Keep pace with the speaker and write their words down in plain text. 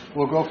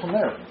we'll go from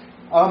there.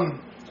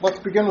 Let's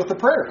begin with the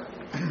prayer.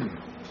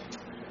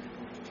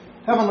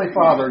 Heavenly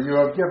Father, you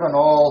have given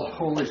all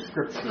Holy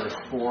Scriptures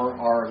for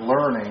our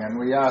learning, and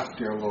we ask,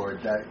 dear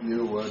Lord, that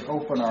you would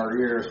open our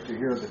ears to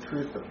hear the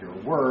truth of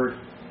your word,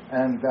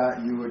 and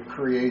that you would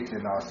create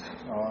in us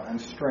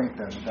and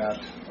strengthen that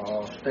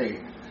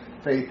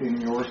faith in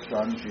your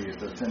Son,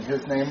 Jesus. In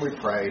his name we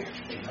pray.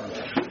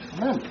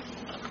 Amen.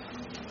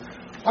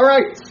 All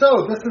right,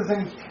 so this is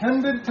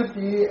intended to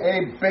be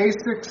a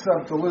basics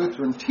of the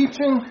Lutheran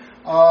teaching.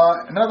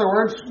 In other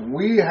words,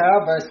 we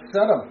have a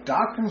set of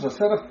doctrines, a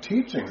set of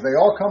teachings. They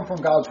all come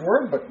from God's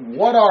Word, but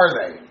what are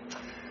they?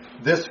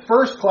 This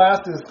first class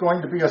is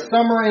going to be a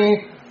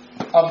summary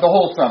of the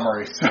whole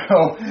summary.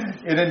 So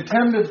it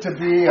intended to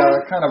be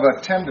kind of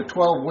a 10 to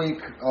 12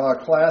 week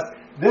class.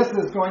 This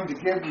is going to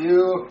give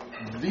you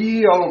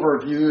the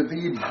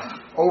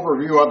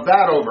overview of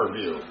that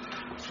overview.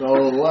 So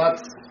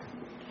let's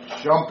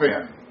jump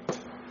in.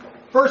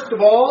 First of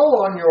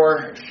all, on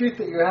your sheet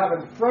that you have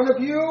in front of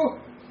you,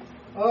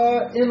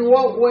 in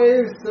what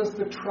ways does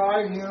the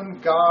triune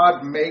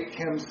God make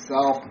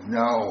himself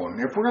known?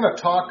 If we're going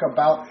to talk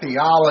about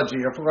theology,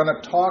 if we're going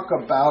to talk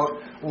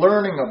about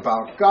learning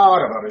about God,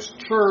 about his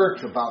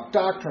church, about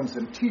doctrines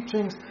and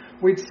teachings,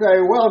 we'd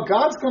say, well,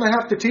 God's going to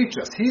have to teach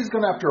us. He's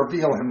going to have to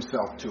reveal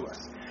himself to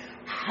us.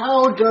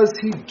 How does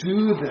he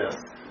do this?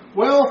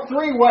 Well,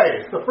 three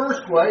ways. The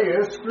first way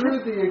is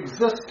through the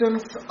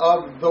existence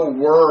of the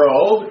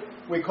world.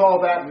 We call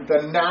that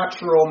the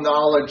natural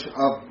knowledge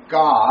of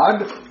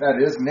God,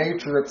 that is,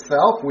 nature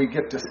itself, we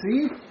get to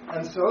see.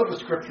 And so the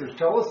Scriptures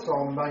tell us,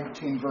 Psalm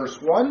 19, verse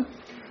 1,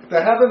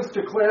 the heavens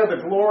declare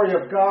the glory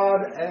of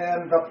God,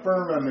 and the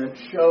firmament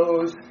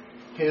shows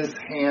his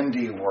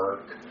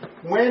handiwork.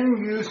 When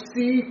you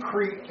see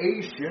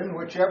creation,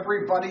 which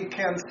everybody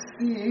can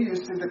see, you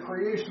see the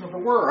creation of the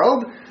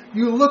world,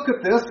 you look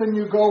at this and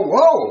you go,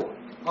 whoa,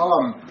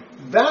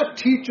 that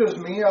teaches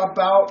me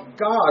about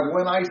God.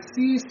 When I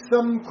see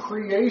some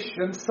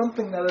creation,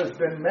 something that has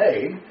been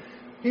made,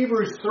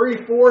 Hebrews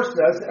 3:4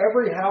 says,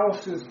 every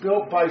house is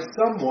built by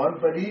someone,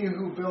 but he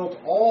who built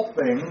all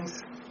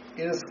things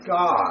is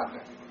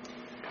God.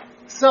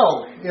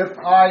 So, if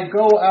I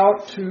go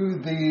out to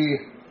the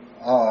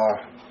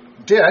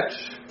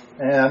ditch,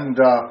 and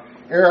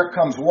Eric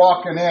comes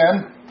walking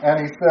in,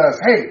 and he says,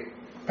 hey,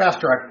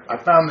 Pastor, I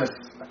found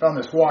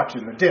this watch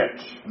in the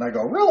ditch. And I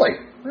go, really?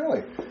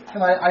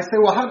 And I say,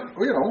 well, how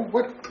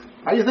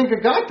do you think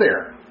it got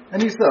there?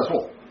 And he says,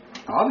 well,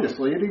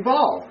 obviously it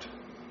evolved.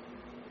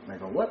 And I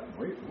go, what?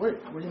 Wait,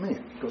 what do you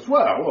mean? He goes,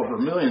 well, over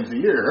millions of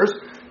years,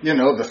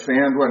 the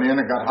sand went in,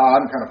 it got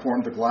hot, and kind of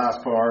formed the glass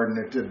part, and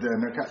it did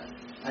then.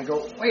 I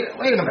go, wait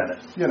a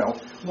minute.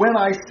 When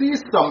I see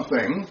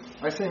something,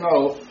 I say,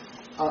 no,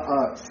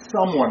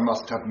 someone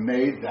must have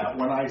made that.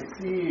 When I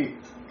see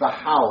the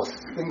house,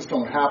 things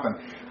don't happen.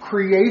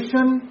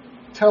 Creation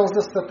tells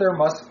us that there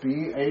must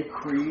be a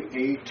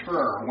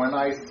creator. When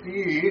I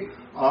see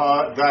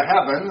the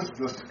heavens,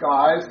 the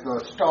skies,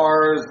 the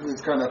stars,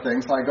 these kind of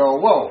things, I go,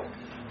 whoa,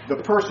 the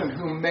person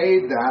who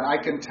made that, I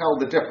can tell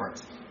the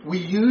difference. We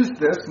use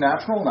this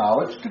natural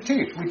knowledge to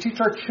teach. We teach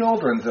our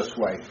children this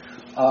way.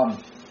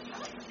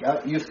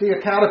 You see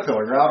a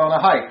caterpillar, you're out on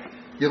a hike.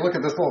 You look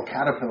at this little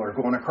caterpillar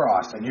going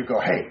across, and you go,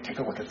 hey, take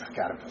a look at this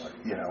caterpillar,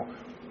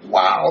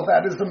 Wow,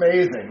 that is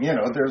amazing.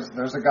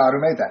 There's a God who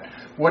made that.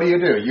 What do?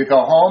 You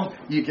go home,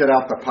 you get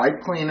out the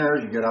pipe cleaner,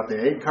 you get out the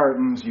egg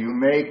cartons, you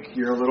make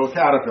your little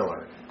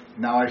caterpillar.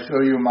 Now I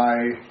show you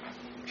my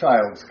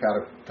child's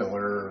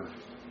caterpillar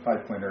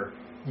pipe cleaner.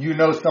 You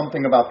know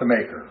something about the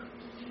maker.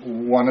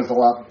 One is a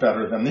lot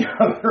better than the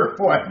other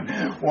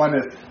one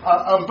is.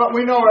 But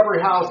we know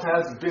every house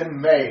has been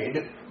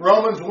made.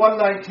 Romans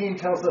 1:19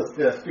 tells us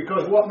this,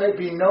 because what may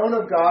be known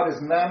of God is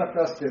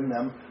manifest in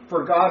them,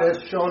 for God has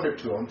shown it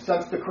to them.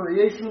 Since the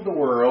creation of the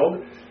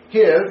world,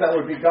 that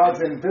would be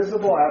God's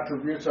invisible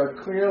attributes, are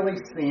clearly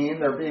seen.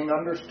 They're being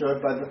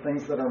understood by the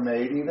things that are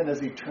made, even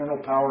his eternal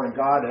power and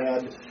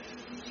Godhead,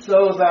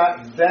 so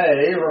that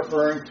they,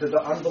 referring to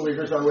the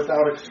unbelievers, are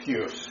without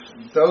excuse.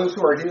 Those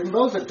who are heathen,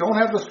 those that don't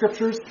have the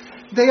Scriptures,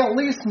 they at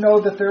least know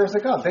that there is a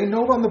God. They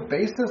know on the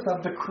basis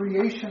of the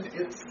creation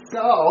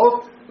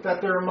itself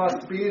that there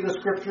must be. The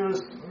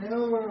Scriptures,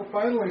 will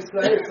finally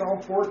say,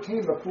 Psalm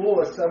 14, the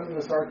fool has said in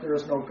his heart there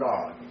is no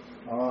God.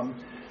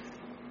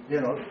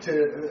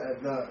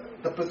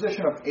 The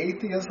position of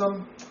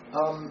atheism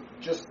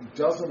just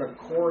doesn't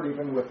accord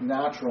even with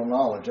natural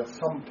knowledge. At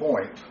some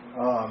point,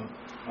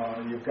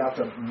 you've got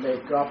to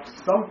make up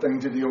something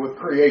to deal with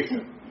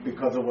creation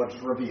because of what's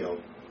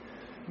revealed.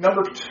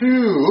 Number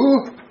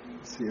two,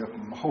 let's see if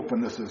I'm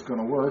hoping this is going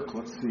to work.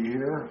 Let's see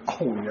here.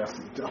 Oh, yes,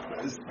 it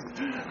does.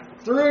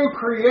 Through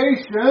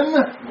creation,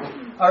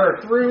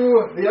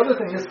 the other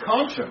thing is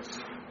conscience.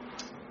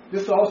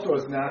 This also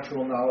is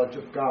natural knowledge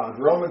of God.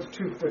 Romans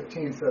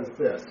 2:15 says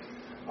this,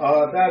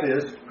 that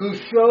is, who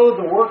show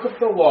the work of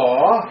the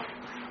law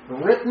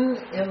written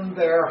in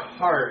their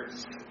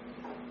hearts.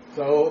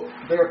 So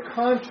their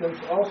conscience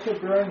also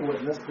bearing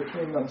witness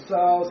between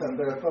themselves and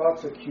their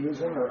thoughts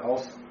accusing or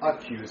else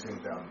accusing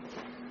them.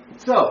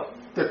 So,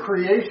 the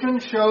creation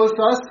shows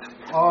us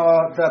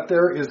that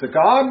there is a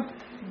God.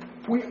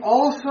 We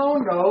also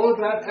know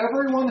that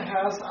everyone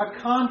has a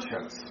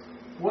conscience.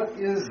 What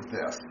is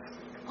this?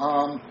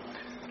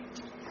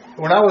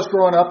 When I was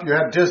growing up, you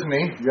had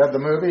Disney, you had the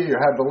movie, you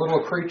had the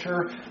little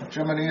creature,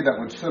 Jiminy, that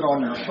would sit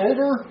on your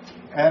shoulder,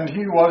 and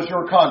he was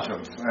your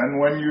conscience. And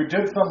when you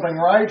did something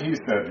right, he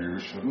said, you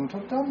shouldn't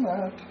have done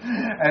that.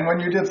 And when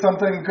you did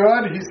something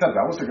good, he said,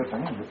 that was a good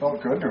thing, you felt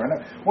good doing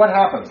it. What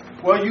happens?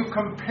 Well, you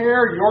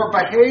compare your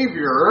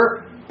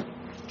behavior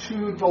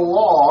to the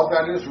law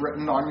that is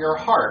written on your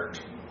heart.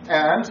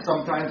 And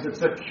sometimes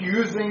it's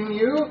accusing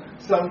you,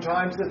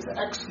 sometimes it's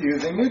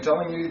excusing you,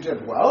 telling you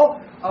did well.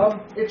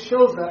 It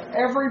shows that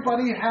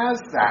everybody has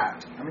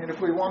that. I mean,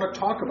 if we want to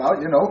talk about,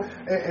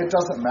 it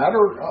doesn't matter.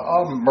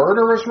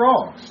 Murder is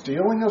wrong.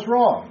 Stealing is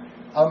wrong.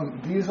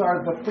 These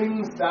are the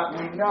things that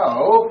we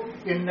know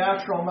in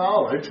natural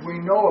knowledge. We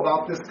know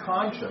about this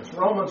conscience.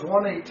 Romans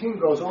 1:18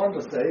 goes on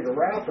to say, the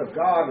wrath of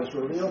God is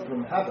revealed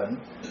from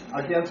heaven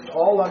against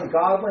all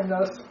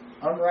ungodliness,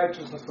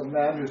 unrighteousness of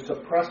men who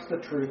suppress the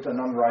truth and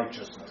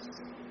unrighteousness.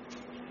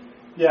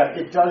 Yeah,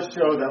 it does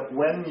show that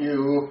when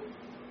you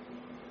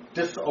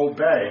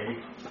disobey,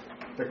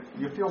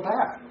 you feel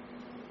bad.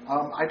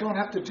 I don't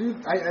have to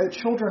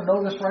children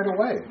know this right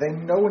away. They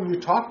know when you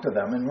talk to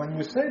them and when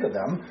you say to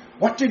them,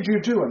 what did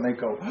you do? And they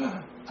go,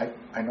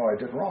 I know I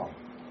did wrong.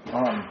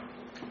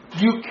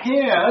 You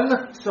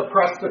can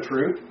suppress the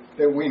truth.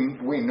 That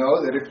we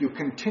know that if you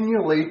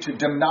continually to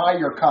deny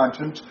your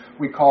conscience,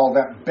 we call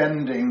that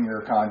bending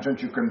your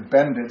conscience. You can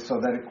bend it so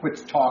that it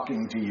quits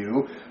talking to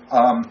you.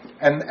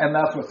 And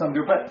that's what some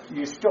do. But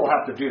you still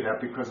have to do that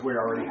because we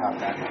already have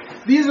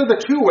that. These are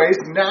the two ways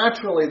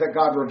naturally that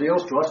God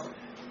reveals to us.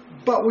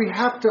 But we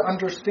have to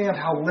understand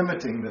how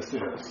limiting this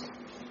is.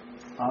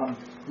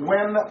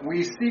 When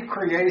we see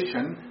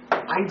creation,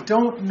 I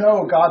don't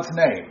know God's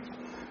name.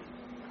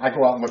 I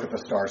go out and look at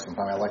the stars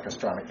sometimes. I like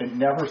astronomy. It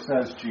never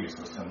says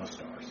Jesus in the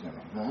stars.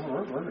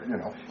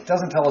 It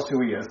doesn't tell us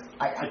who he is.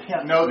 I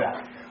can't know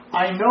that.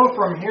 I know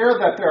from here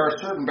that there are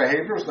certain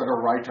behaviors that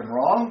are right and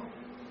wrong,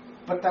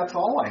 but that's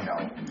all I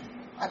know.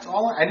 That's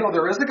all I know.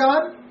 There is a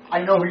God.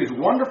 I know he's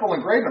wonderful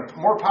and great and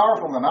more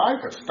powerful than I.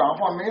 Could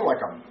stomp on me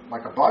like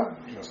a bug.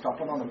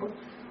 Stomping on a bug.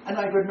 And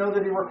I would know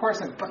that he requires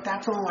things, but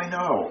that's all I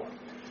know.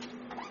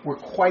 We're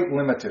quite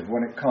limited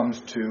when it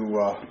comes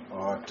to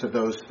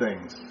those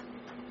things.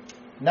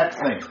 Next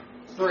thing,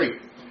 3.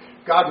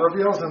 God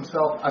reveals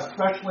himself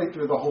especially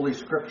through the Holy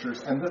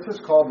Scriptures, and this is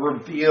called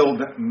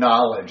revealed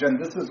knowledge. And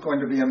this is going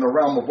to be in the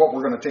realm of what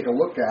we're going to take a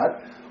look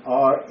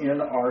at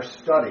in our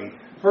study.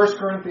 1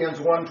 Corinthians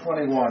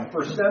 1:21,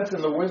 for since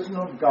in the wisdom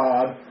of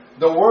God,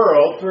 the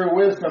world through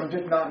wisdom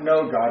did not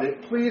know God,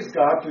 it pleased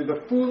God through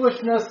the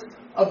foolishness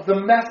of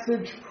the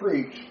message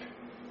preached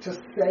to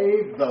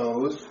save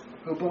those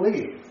who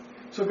believe.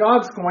 So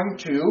God's going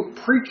to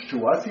preach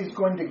to us. He's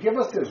going to give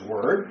us his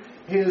word,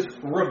 his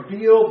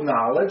revealed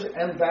knowledge,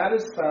 and that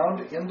is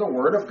found in the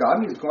word of God.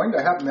 And he's going to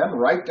have men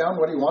write down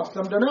what he wants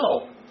them to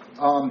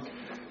know.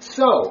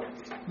 So,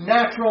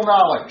 natural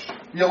knowledge.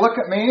 You look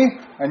at me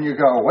and you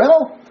go,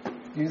 well,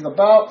 he's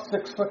about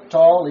 6 foot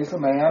tall. He's a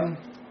man.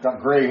 Got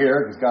gray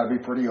hair. He's got to be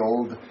pretty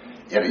old.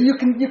 You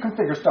can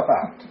figure stuff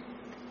out.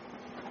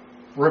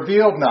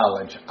 Revealed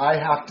knowledge. I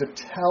have to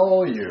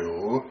tell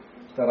you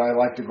that I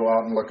like to go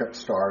out and look at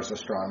stars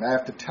astronomy. I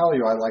have to tell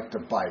you I like to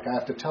bike. I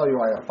have to tell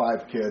you I have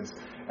 5 kids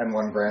and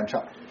 1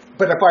 grandchild.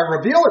 But if I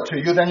reveal it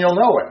to you, then you'll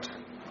know it.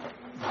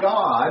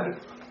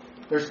 God,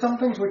 there's some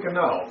things we can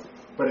know,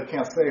 but it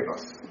can't save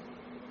us.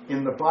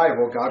 In the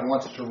Bible, God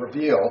wants to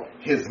reveal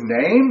his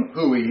name,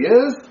 who he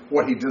is,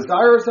 what he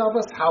desires of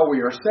us, how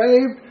we are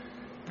saved.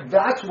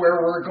 That's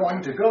where we're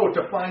going to go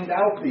to find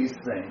out these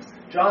things.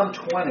 John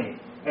 20.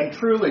 And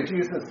truly,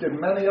 Jesus did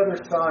many other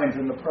signs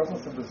in the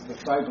presence of his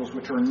disciples,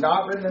 which are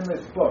not written in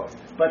this book.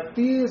 But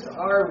these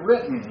are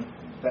written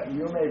that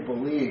you may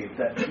believe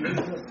that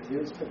Jesus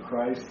is the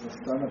Christ, the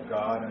Son of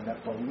God, and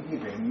that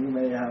believing you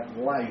may have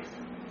life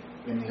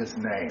in his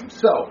name.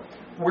 So,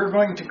 we're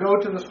going to go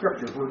to the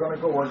Scriptures. We're going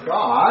to go where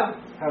God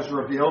has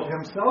revealed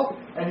himself,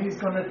 and he's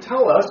going to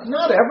tell us,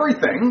 not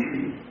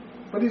everything,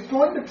 but he's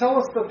going to tell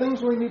us the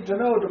things we need to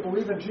know to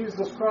believe in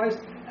Jesus Christ,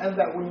 and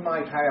that we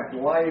might have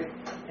life,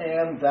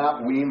 and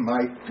that we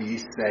might be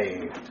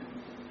saved.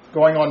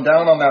 Going on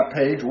down on that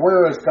page,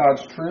 where is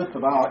God's truth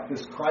about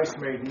this Christ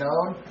made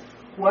known?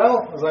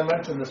 Well, as I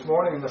mentioned this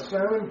morning in the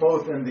sermon,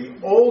 both in the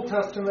Old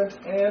Testament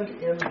and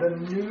in the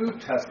New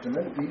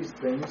Testament, these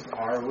things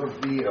are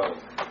revealed.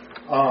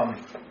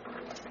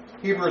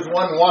 Hebrews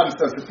 1:1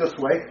 says it this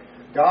way,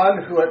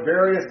 God, who at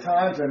various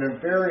times and in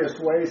various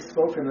ways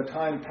spoke in the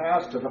time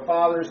past to the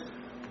fathers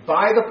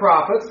by the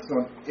prophets.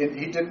 So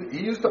he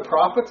used the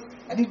prophets,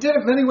 and he did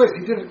it many ways.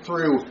 He did it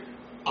through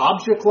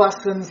object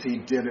lessons. He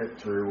did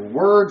it through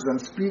words and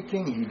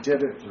speaking. He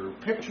did it through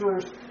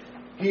pictures.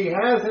 He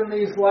has in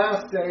these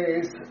last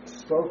days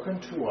spoken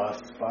to us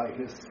by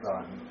his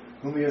Son,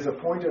 whom he has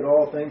appointed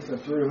all things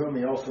and through whom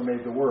he also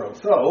made the world.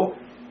 So,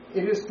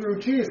 it is through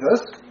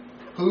Jesus,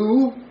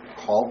 who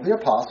called the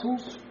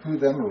apostles, who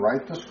then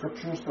write the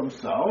scriptures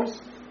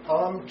themselves.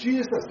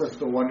 Jesus is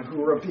the one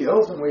who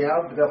reveals, and we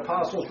have the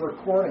apostles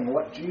recording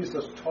what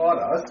Jesus taught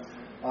us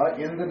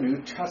in the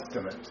New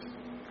Testament.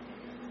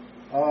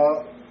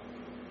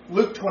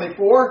 Luke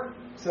 24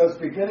 says,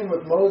 beginning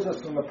with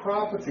Moses and the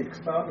prophets, he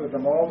expounded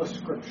them all the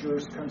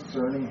scriptures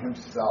concerning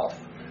himself.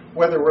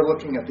 Whether we're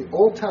looking at the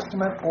Old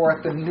Testament or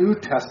at the New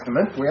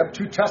Testament, we have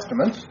two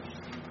testaments.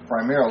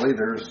 Primarily,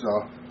 there's,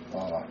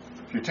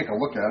 if you take a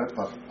look at it,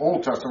 the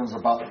Old Testament is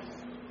about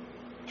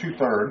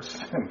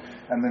 2/3,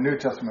 and the New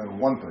Testament is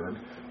 1/3.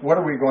 What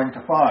are we going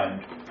to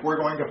find? We're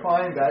going to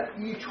find that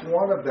each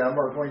one of them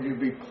are going to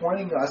be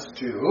pointing us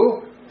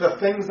to the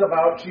things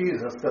about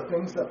Jesus, the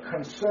things that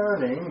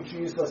concerning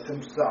Jesus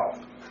himself.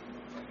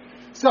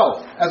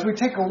 So, as we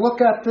take a look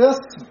at this,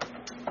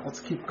 let's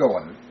keep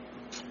going.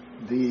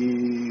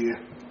 The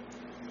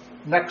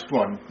next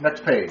one,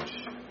 next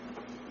page.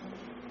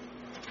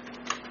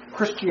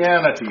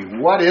 Christianity,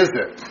 what is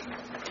it?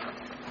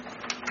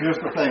 Here's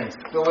the things,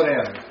 fill it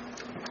in.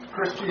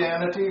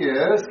 Christianity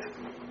is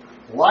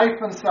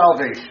life and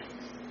salvation.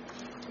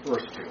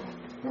 Verse 2.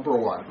 Number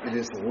 1, it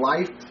is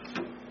life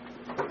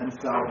and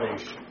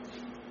salvation.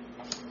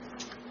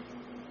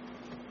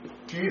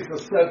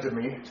 Jesus said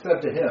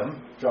to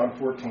him, John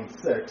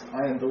 14:6,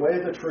 I am the way,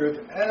 the truth,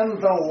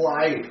 and the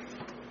life.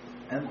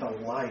 And the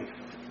life.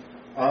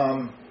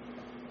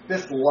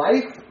 This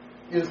life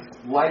is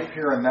life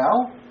here and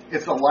now.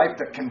 It's a life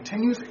that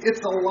continues.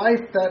 It's a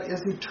life that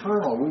is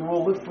eternal. We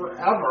will live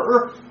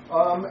forever.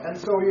 And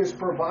so he is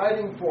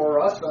providing for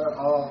us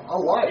a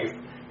life.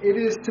 It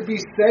is to be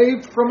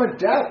saved from a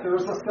death. There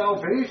is a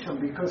salvation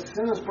because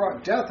sin has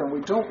brought death, and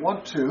we don't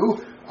want to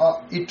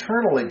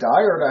eternally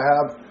die or to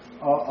have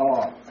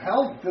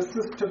hell. This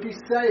is to be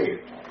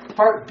saved.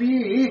 Part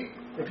B,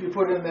 if you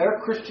put in there,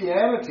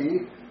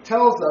 Christianity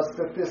tells us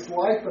that this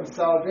life and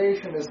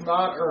salvation is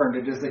not earned.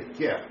 It is a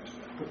gift.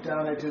 Put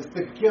down, it is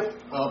the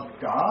gift of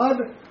God.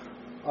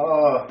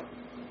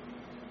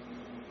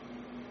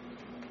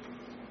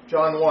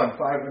 John 1, 5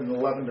 and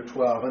 11 to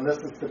 12. And this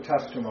is the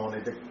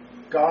testimony that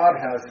God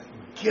has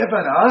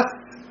given us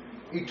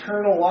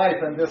eternal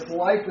life, and this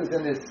life is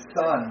in his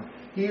Son.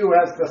 He who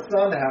has the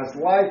Son has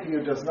life. He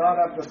who does not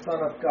have the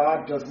Son of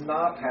God does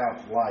not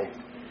have life.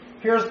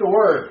 Here's the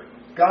word.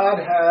 God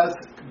has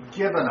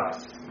given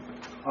us.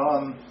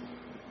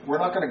 We're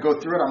not going to go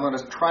through it. I'm going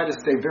to try to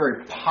stay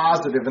very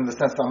positive in the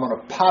sense that I'm going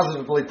to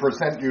positively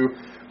present you.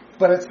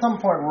 But at some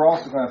point, we're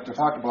also going to have to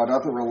talk about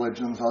other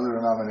religions, other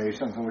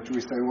denominations, in which we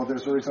say, well,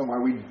 there's a reason why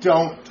we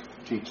don't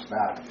teach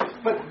that.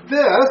 But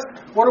this,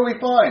 what do we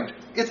find?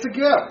 It's a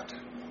gift.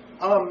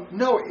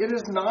 No, it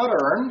is not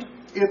earned.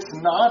 It's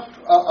not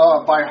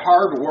by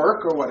hard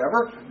work or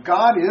whatever.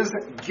 God is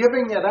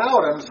giving it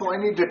out. And so I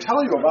need to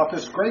tell you about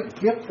this great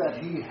gift that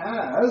he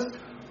has.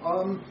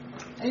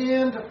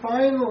 And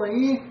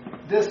finally,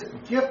 this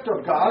gift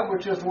of God,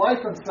 which is life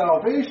and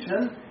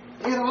salvation,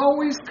 it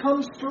always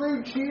comes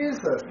through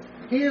Jesus.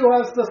 He who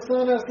has the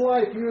Son has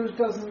life. He who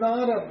does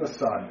not have the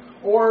Son.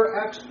 Or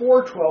Acts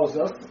 4:12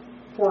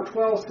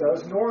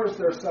 says, nor is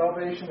there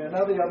salvation in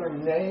any other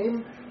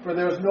name, for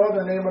there is no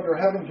other name under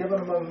heaven given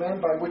among men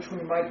by which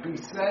we might be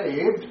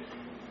saved.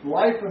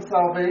 Life and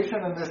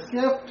salvation and this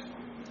gift,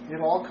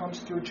 it all comes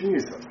through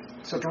Jesus.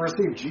 So to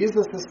receive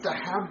Jesus is to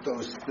have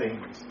those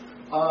things.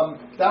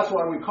 That's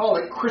why we call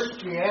it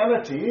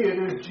Christianity. It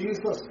is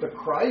Jesus the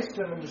Christ,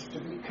 and it is to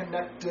be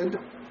connected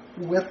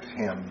with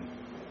him.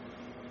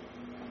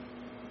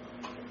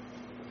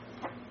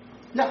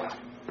 Yeah.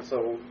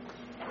 So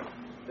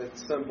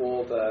it's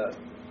simple to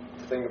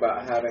think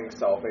about having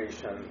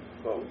salvation,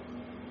 but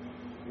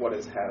what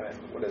is heaven?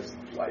 What is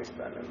life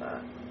then in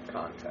that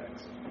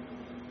context?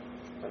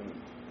 And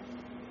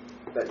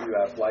that you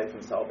have life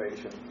and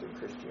salvation through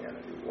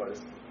Christianity. What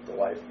is the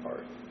life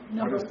part?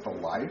 What is the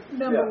life?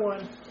 Number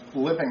one.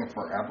 Living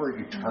forever,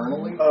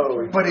 eternally.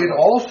 Oh, but it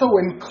also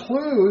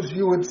includes,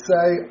 you would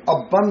say,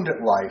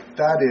 abundant life.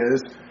 That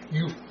is,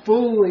 you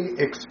fully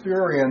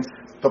experience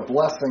the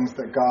blessings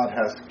that God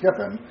has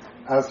given,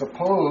 as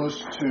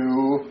opposed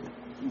to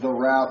the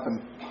wrath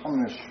and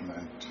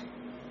punishment.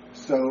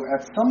 So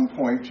at some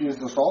point,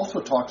 Jesus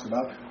also talks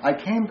about, I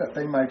came that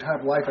they might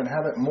have life and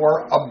have it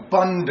more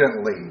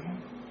abundantly.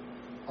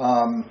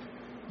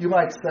 You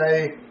might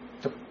say,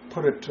 to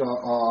put it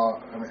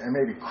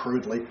maybe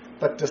crudely,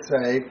 but to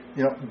say,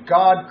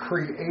 God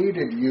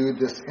created you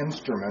this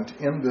instrument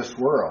in this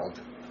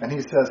world, and he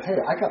says, hey,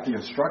 I got the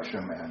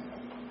instruction manual.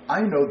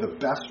 I know the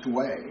best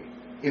way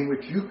in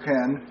which you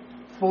can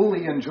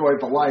fully enjoy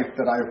the life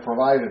that I have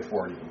provided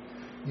for you.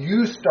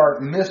 You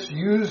start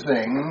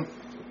misusing,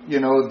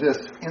 this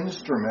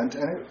instrument,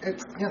 and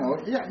it's,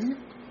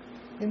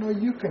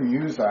 you can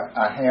use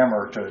a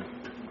hammer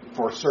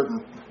for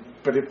certain,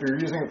 but if you're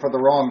using it for the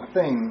wrong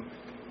thing,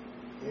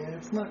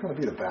 it's not going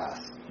to be the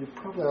best. You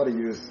probably ought to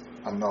use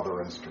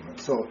another instrument.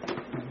 So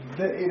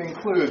it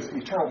includes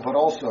eternal, but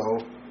also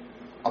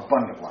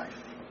abundant life.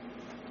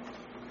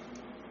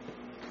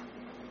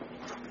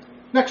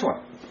 Next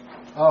one.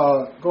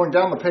 Going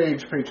down the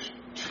page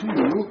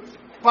 2.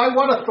 By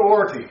what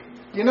authority?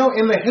 You know,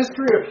 in the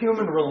history of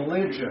human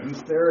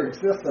religions, there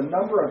exists a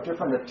number of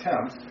different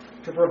attempts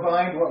to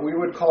provide what we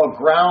would call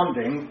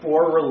grounding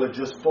for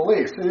religious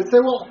beliefs. So you'd say,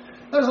 well,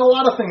 there's a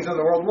lot of things in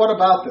the world. What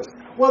about this?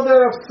 Well,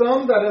 there are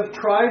some that have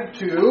tried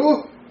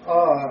to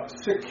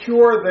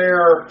secure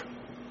their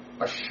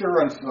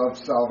assurance of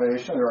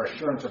salvation, or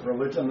assurance of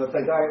religion, that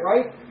they got it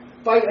right,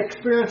 by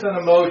experience and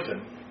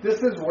emotion.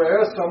 This is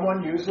where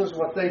someone uses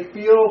what they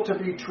feel to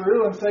be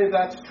true and say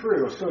that's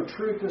true. So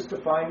truth is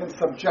defined in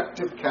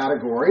subjective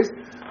categories.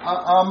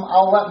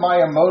 I'll let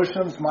my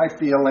emotions, my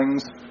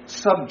feelings,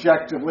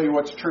 subjectively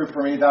what's true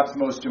for me, that's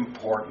most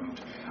important.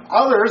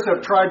 Others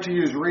have tried to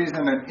use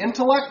reason and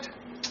intellect.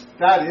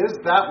 That is,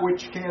 that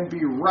which can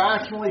be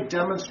rationally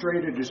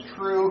demonstrated as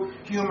true.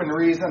 Human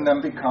reason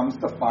then becomes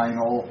the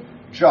final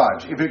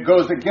judge. If it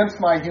goes against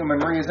my human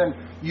reason,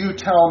 you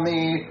tell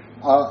me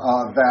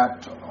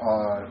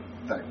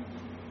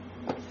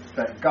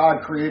that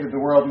God created the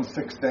world in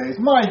 6 days.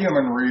 My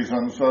human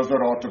reason says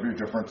it ought to be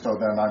different, so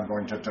then I'm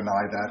going to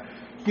deny that.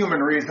 Human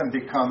reason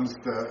becomes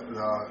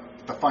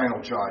the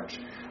final judge.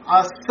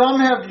 Some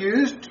have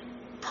used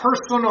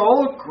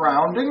personal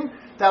grounding.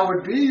 That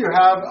would be, you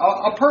have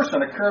a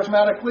person, a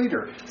charismatic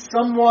leader,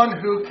 someone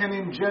who can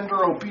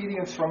engender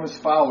obedience from his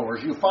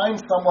followers. You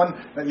find someone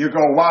that you go,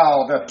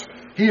 wow, that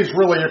he's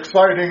really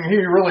exciting, he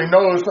really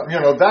knows,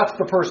 that's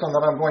the person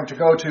that I'm going to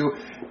go to.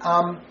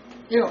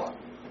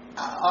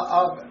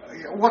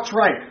 What's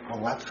right?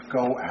 Well, let's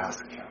go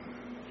ask him.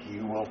 He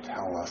will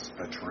tell us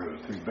the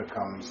truth. He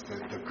becomes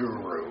the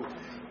guru.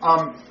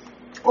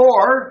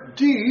 Or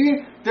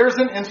D, there's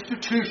an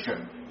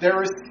institution.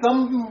 There is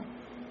some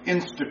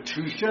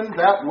institution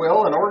that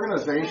will, an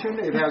organization,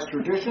 it has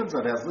traditions,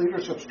 it has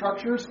leadership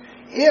structures.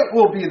 It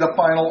will be the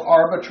final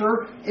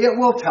arbiter. It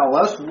will tell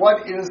us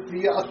what is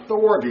the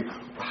authority.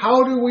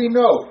 How do we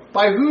know?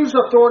 By whose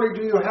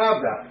authority do you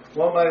have that?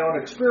 Well, my own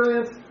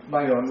experience,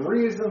 my own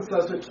reason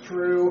says it's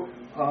true.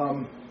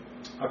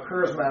 A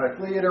charismatic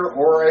leader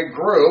or a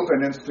group,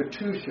 an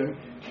institution,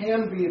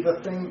 can be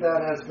the thing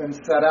that has been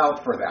set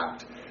out for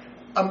that.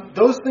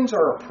 Those things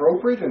are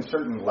appropriate in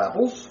certain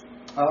levels.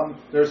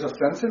 There's a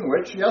sense in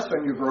which, yes,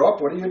 when you grow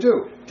up, what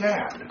do?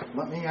 Dad,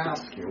 let me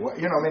ask you.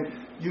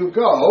 You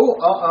go,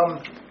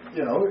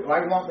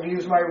 I want to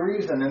use my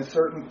reason in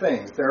certain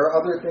things. There are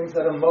other things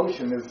that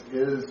emotion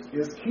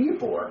is key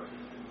for.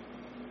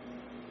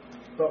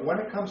 But when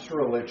it comes to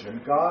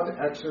religion, God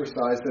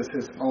exercises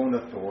his own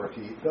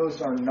authority.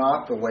 Those are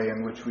not the way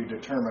in which we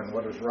determine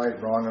what is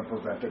right, wrong, and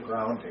prevent a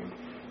grounding.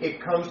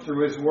 It comes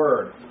through his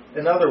word.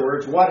 In other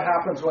words, what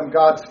happens when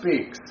God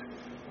speaks?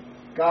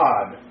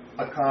 God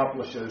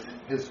accomplishes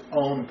his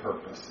own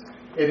purpose.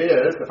 It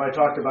is, if I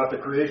talked about the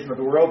creation of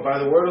the world, by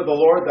the word of the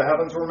Lord the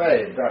heavens were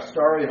made, the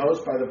starry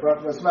host by the breath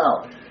of his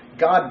mouth.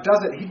 God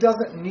does it. He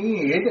doesn't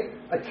need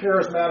a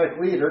charismatic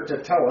leader to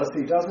tell us.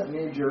 He doesn't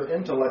need your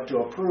intellect to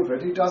approve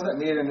it. He doesn't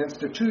need an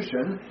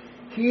institution.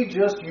 He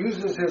just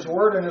uses his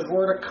word, and his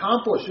word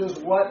accomplishes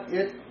what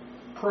it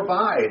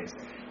provides.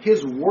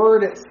 His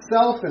word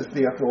itself is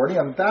the authority,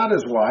 and that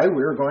is why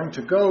we're going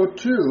to go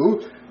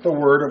to the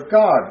Word of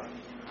God.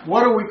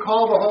 What do we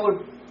call the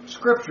Holy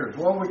Scriptures?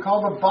 Well, we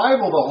call the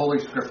Bible the Holy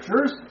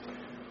Scriptures.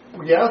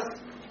 Yes,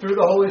 through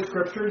the Holy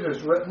Scriptures it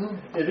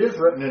is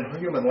written in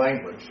human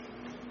language.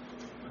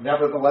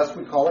 Nevertheless,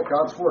 we call it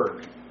God's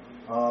Word.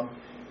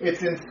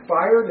 It's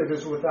inspired, it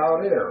is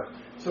without error.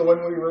 So when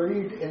we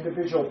read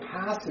individual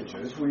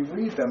passages, we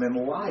read them in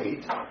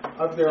light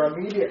of their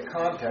immediate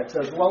context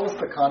as well as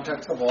the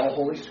context of all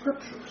Holy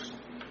Scriptures.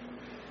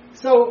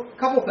 So, a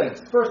couple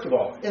things. First of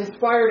all,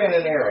 inspired and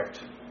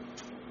inerrant.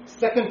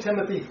 2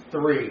 Timothy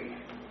 3.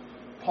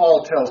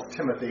 Paul tells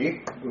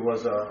Timothy, who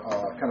was a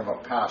kind of a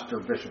pastor,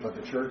 bishop of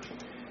the church,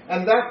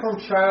 and that from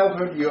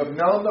childhood you have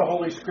known the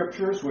Holy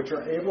Scriptures, which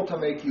are able to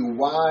make you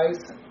wise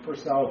for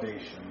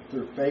salvation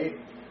through faith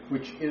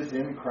which is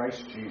in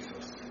Christ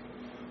Jesus.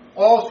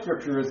 All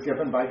Scripture is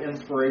given by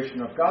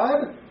inspiration of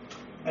God,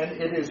 and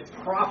it is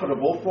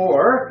profitable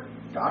for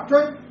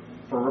doctrine,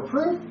 for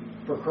reproof,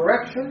 for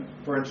correction,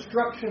 for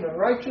instruction in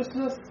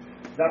righteousness,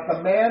 that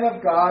the man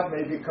of God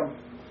may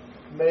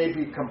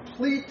be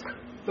complete,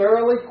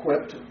 thoroughly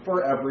equipped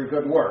for every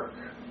good work.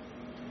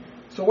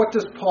 So what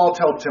does Paul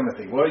tell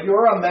Timothy? Well,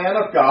 you're a man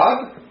of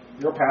God,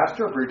 you're a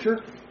pastor, a preacher.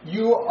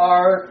 You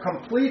are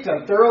complete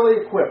and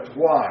thoroughly equipped.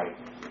 Why?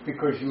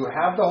 Because you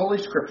have the Holy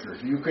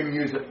Scriptures. You can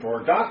use it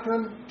for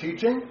doctrine,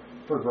 teaching,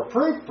 for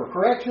reproof, for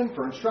correction,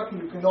 for instruction.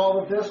 You can do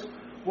all of this.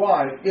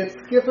 Why? It's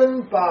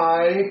given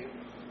by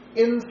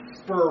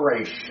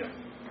inspiration.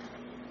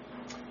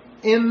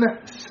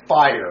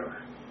 Inspire.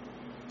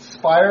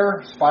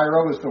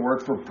 Spiro is the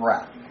word for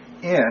breath.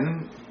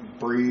 In,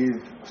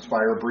 breathe,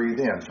 spire, breathe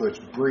in. So it's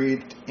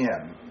breathed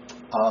in.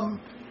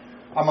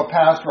 I'm a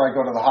pastor. I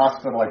go to the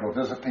hospital. I go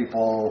visit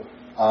people.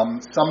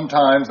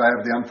 Sometimes I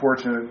have the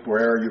unfortunate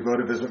where you go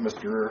to visit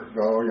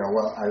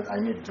I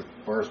need to,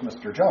 where's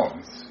Mr.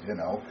 Jones?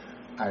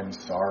 I'm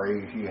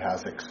sorry, he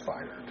has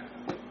expired.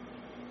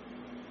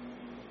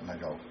 And I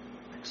go,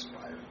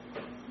 expired?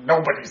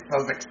 Nobody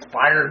says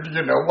expired,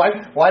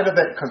 Why do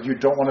they? Because you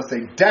don't want to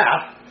say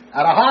death.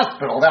 at a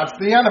hospital. That's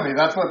the enemy.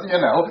 That's what,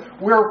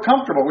 we're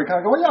comfortable. We kind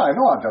of go, yeah, I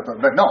know I'm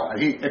dead. But no,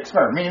 he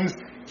means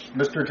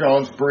Mr.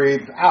 Jones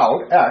breathed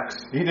out, X.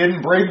 He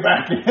didn't breathe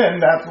back in.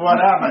 That's what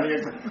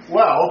happened.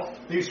 Well,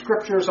 these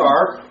scriptures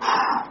are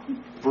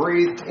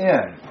breathed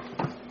in.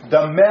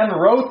 The men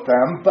wrote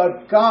them,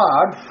 but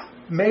God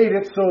made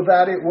it so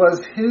that it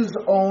was His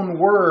own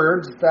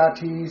words that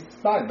He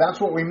cited.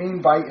 That's what we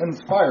mean by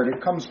inspired.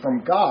 It comes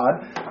from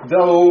God,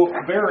 though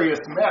various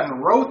men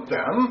wrote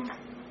them.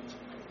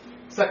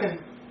 2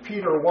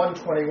 Peter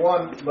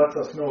 1:21 lets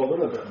us know a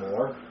little bit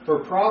more. For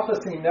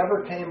prophecy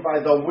never came by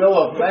the will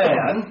of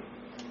man.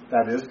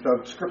 That is,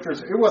 the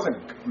scriptures, it wasn't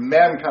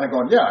men kind of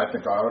going, yeah, I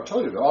think I'll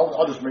tell you.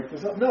 I'll just make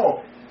this up.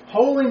 No.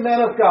 Holy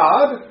men of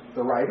God,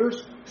 the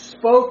writers,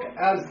 spoke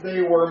as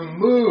they were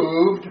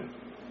moved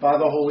by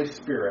the Holy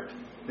Spirit.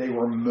 They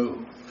were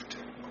moved.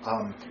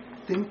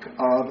 Think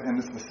of, and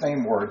it's the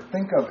same word,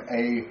 think of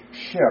a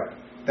ship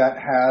that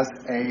has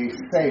a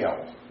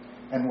sail.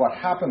 And what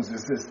happens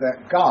is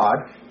that God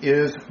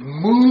is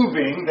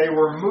moving. They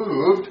were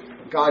moved.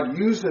 God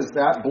uses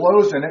that,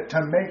 blows in it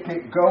to make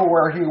it go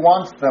where He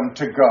wants them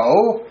to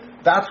go.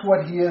 That's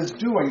what He is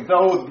doing.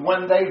 Though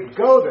when they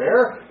go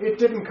there, it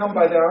didn't come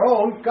by their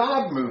own.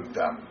 God moved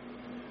them.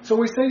 So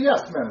we say,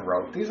 yes, men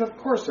wrote these. Of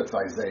course it's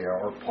Isaiah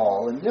or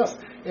Paul. And yes,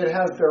 it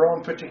has their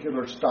own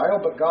particular style,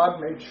 but God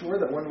made sure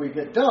that when we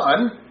get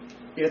done,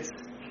 it's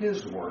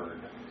His word.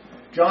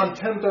 John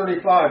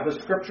 10:35, the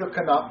scripture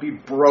cannot be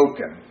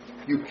broken.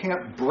 You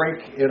can't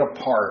break it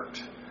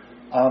apart.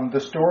 The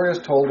story is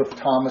told of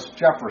Thomas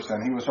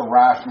Jefferson. He was a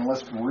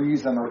rationalist.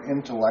 Reason or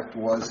intellect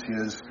was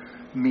his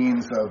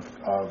means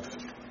of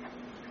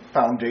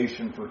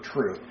foundation for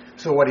truth.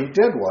 So what he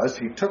did was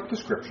he took the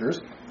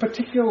scriptures,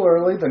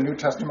 particularly the New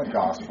Testament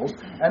Gospels,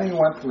 and he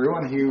went through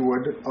and he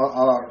would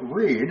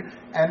read.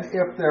 And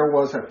if there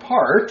was a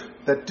part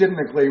that didn't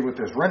agree with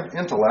his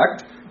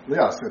intellect,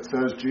 yes, it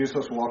says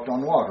Jesus walked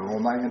on water. Well,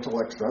 my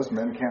intellect says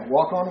men can't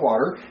walk on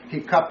water. He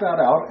cut that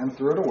out and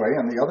threw it away,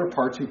 and the other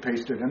parts he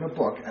pasted in a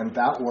book, and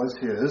that was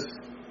his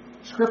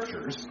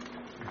scriptures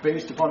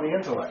based upon the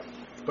intellect.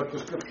 But the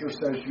scripture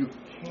says you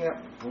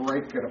can't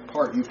break it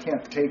apart. You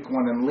can't take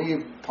one and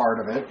leave part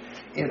of it.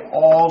 It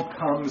all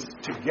comes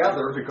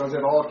together because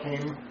it all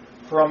came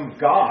from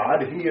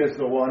God. He is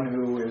the one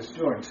who is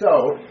doing.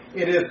 So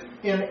it is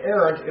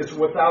inerrant, it's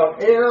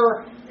without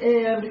error,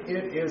 and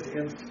it is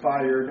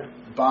inspired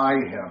by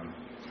Him.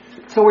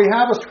 So we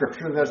have a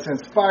scripture that's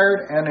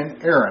inspired and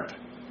inerrant.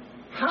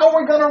 How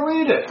are we going to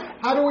read it?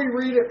 How do we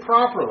read it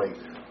properly?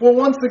 Well,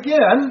 once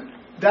again,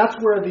 that's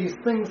where these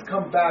things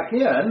come back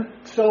in.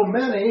 So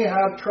many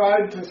have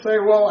tried to say,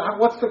 well,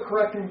 what's the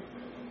correct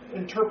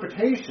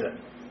interpretation?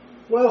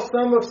 Well,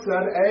 some have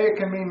said, it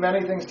can mean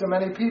many things to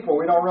many people.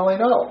 We don't really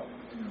know.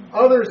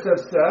 Others have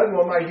said,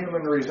 well, my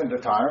human reason to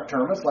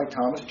term is like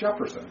Thomas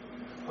Jefferson.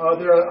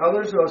 There are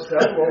others who have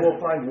said, well, we'll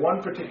find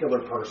one particular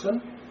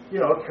person,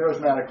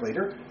 charismatic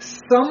leader.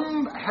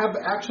 Some have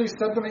actually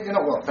said to me,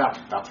 well,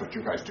 that's what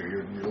you guys do.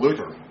 You're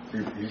Luther.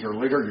 He's your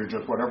leader. You're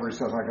just whatever he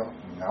says. And I go,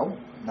 no,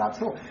 not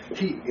so.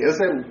 He is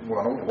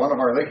one of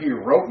our leaders. He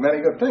wrote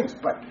many good things,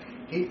 but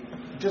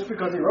just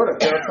because he wrote it,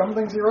 there are some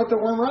things he wrote that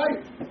weren't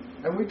right.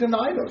 And we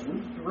deny those.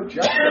 We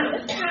reject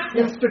them.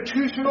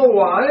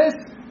 Institutional-wise,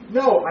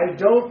 no, I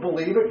don't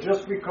believe it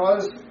just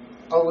because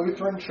a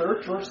Lutheran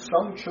church or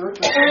some church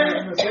or some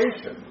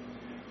organization.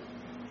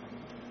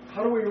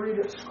 How do we read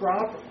it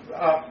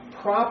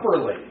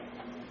properly?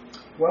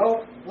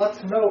 Well,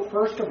 let's note,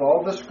 first of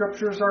all, the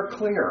scriptures are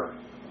clear.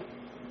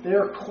 They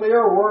are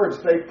clear words.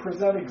 They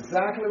present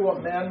exactly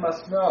what man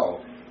must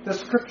know. The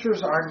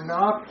scriptures are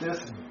not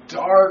this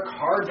dark,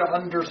 hard to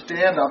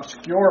understand,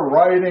 obscure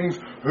writings.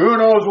 Who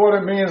knows what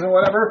it means and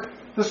whatever.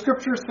 The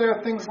scriptures say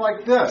things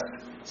like this.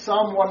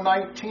 Psalm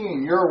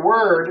 119, your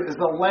word is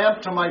a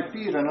lamp to my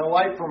feet and a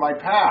light for my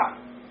path.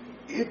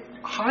 It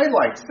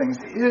highlights things.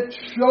 It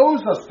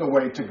shows us the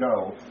way to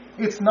go.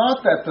 It's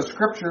not that the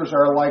scriptures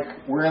are like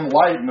we're in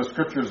light and the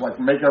scriptures like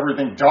make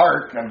everything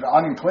dark and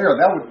unclear.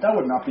 That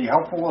would not be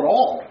helpful at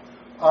all.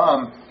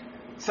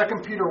 2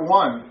 Peter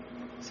 1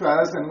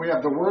 says, and we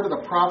have the word of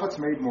the prophets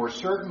made more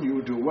certain. You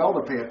would do well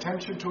to pay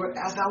attention to it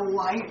as a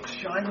light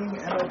shining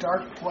in a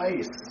dark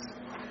place.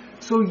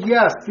 So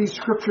yes, these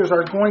scriptures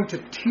are going to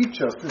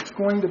teach us. It's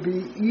going to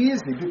be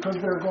easy because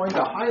they're going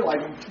to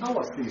highlight and tell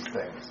us these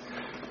things.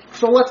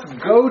 So let's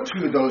go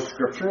to those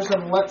scriptures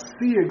and let's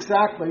see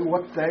exactly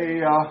what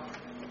they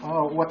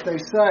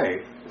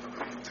say.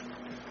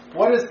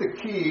 What is the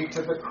key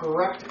to the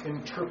correct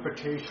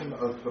interpretation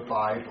of the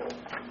Bible?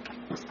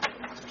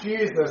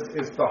 Jesus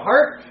is the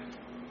heart,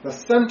 the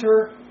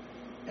center,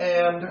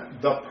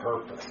 and the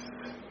purpose.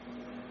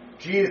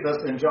 Jesus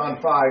in John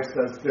 5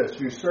 says this,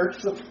 you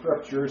search the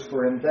scriptures,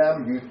 for in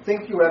them you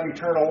think you have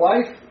eternal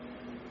life.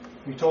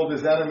 He told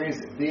his enemies,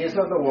 these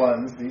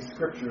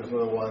scriptures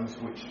are the ones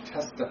which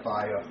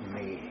testify of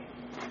me.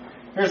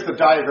 Here's the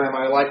diagram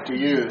I like to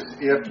use.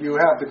 If you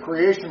have the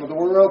creation of the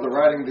world, the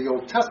writing of the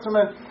Old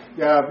Testament,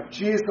 you have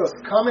Jesus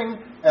coming,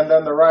 and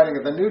then the writing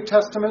of the New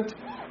Testament,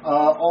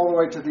 all the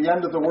way to the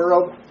end of the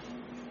world.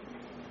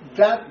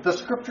 that the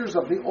scriptures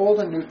of the Old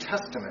and New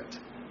Testament,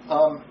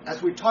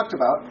 as we talked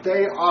about,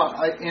 they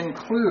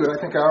include,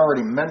 I think I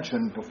already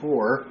mentioned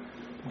before,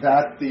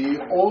 that the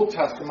Old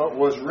Testament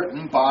was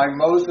written by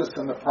Moses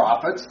and the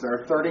prophets. There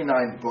are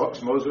 39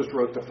 books. Moses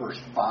wrote the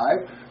first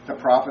 5. The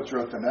prophets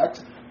wrote the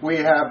next. We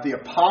have the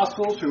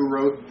apostles who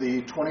wrote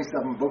the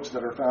 27 books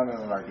that are found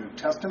in our New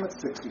Testament,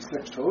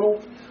 66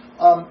 total.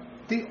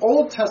 The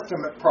Old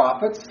Testament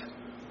prophets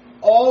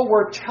all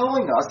were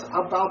telling us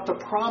about the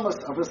promise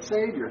of a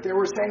Savior. They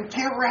were saying,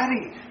 get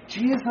ready,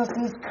 Jesus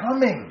is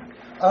coming.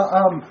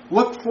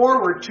 Look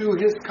forward to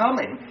his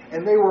coming.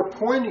 And they were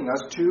pointing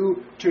us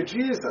to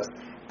Jesus.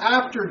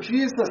 After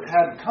Jesus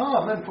had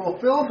come and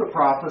fulfilled the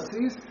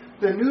prophecies,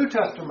 the New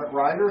Testament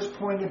writers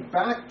pointed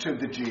back to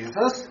the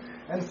Jesus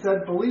and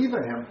said, believe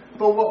in him.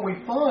 But what we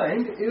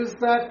find is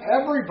that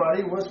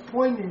everybody was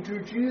pointing to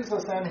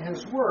Jesus and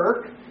his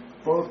work,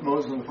 both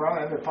Moses and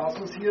the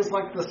apostles. He is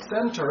like the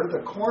center,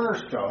 the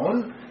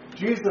cornerstone.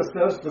 Jesus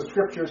says, the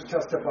scriptures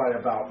testify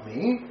about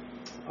me.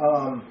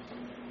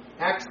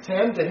 Acts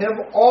 10, to him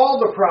all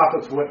the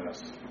prophets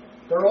witness.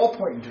 They're all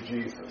pointing to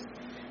Jesus.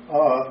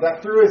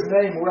 That through his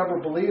name, whoever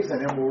believes in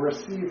him will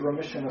receive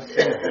remission of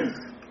sins.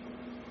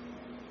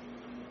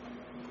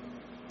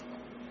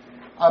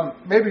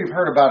 Maybe you've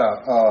heard about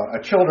a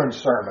children's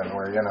sermon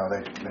where,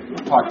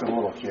 they talk to the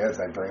little kids,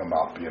 they bring them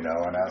up, and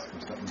ask them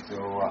something.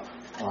 So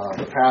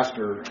the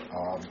pastor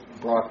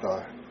brought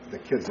the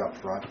kids up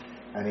front,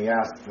 and he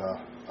asked the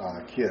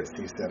kids,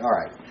 he said, all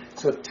right,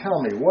 so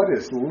tell me, what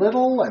is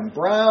little and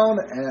brown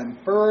and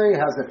furry,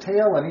 has a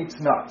tail and eats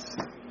nuts?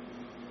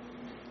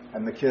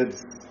 And the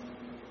kids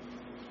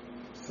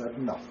said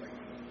nothing.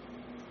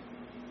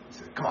 He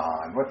said, come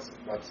on, what's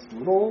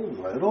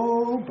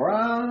little,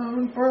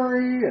 brown,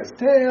 furry, has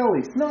tail,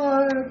 eats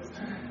nuts?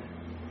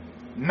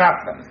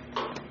 Nothing.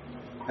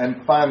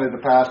 And finally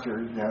the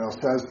pastor,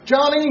 says,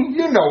 Johnny,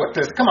 you know what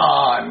this, come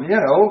on,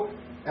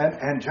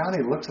 And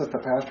Johnny looks at the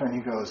pastor and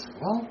he goes,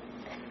 well,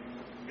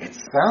 it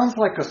sounds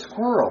like a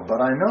squirrel,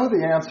 but I know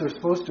the answer is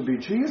supposed to be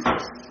Jesus.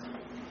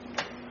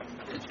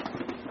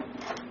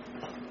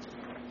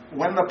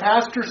 When the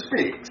pastor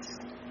speaks,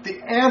 the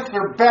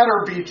answer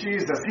better be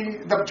Jesus.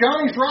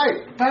 Johnny's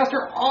right. The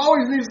pastor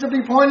always needs to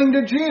be pointing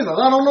to Jesus.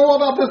 I don't know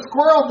about this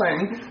squirrel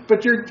thing, but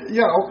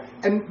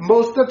and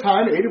most of the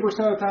time,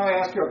 80% of the time I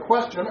ask you a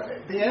question,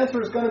 the answer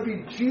is going to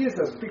be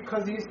Jesus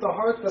because he's the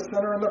heart, the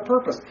center, and the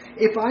purpose.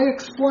 If I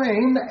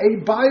explain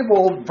a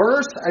Bible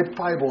verse, a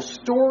Bible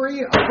story,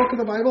 a book of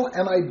the Bible,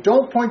 and I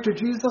don't point to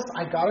Jesus,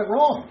 I got it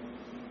wrong.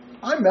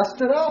 I messed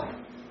it up.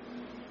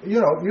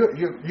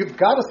 You've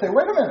got to say,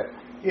 wait a minute.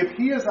 If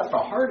he is at the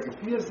heart, if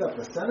he is at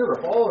the center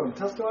of all of them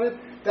testify,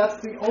 that's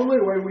the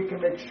only way we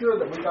can make sure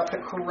that we got the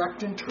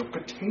correct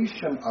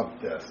interpretation of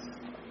this.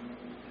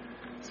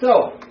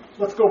 So,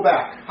 let's go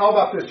back. How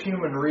about this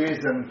human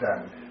reason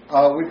then?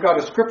 We've got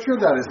a scripture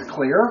that is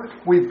clear.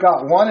 We've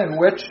got one in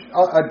which,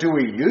 do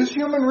we use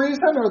human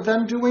reason or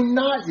then do we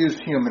not use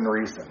human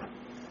reason?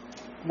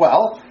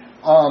 Well,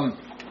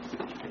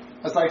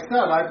 as I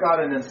said, I've got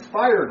an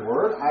inspired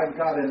word. I've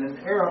got an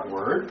inerrant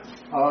word.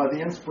 The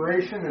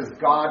inspiration is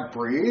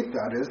God-breathed.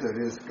 That is, it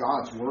is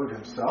God's word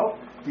himself.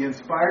 The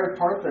inspired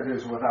part that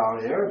is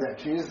without error, that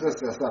Jesus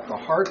is at the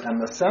heart and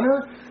the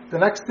center. The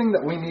next thing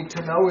that we need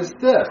to know is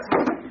this.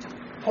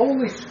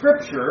 Holy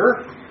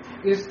Scripture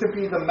is to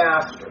be the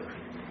master,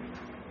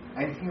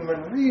 and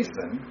human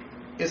reason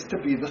is to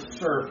be the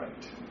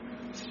servant.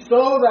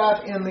 So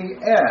that in the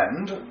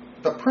end,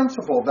 the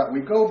principle that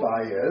we go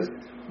by is,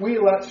 we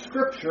let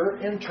Scripture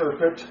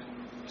interpret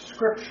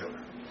Scripture.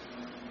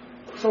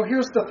 So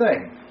here's the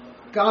thing.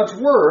 God's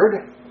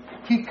Word,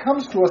 he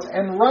comes to us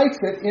and writes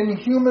it in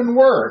human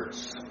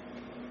words,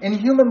 in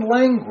human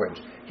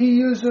language. He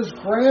uses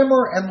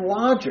grammar and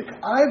logic.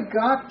 I've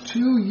got to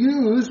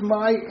use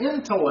my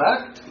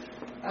intellect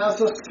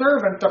as a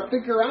servant to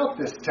figure out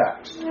this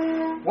text.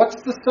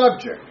 What's the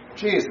subject?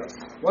 Jesus.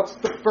 What's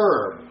the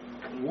verb?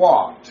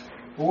 Walked.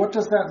 Well, what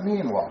does that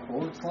mean, walk?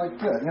 Well, it's like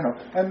this,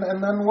 And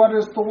then what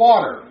is the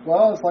water?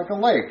 Well, it's like a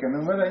lake.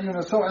 And then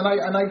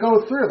and I go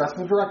through. That's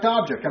the direct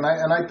object, and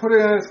I put it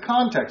in its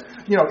context.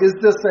 Is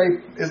this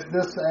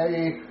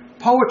a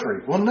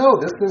poetry? Well, no.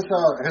 This is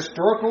a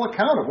historical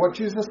account of what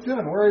Jesus did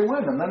and where he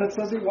went. And then it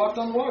says he walked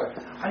on water.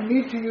 I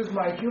need to use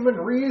my human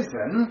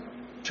reason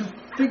to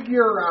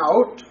figure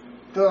out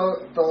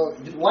the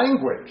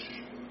language,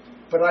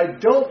 but I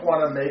don't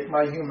want to make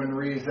my human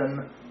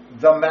reason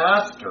the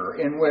master,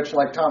 in which,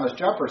 like Thomas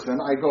Jefferson,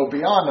 I go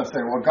beyond and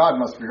say, well, God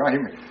must be right.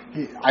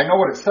 I know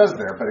what it says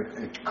there,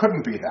 but it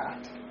couldn't be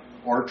that.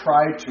 Or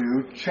try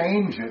to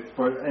change it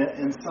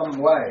in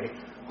some way.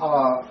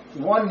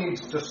 One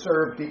needs to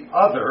serve the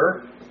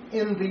other.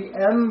 In the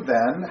end,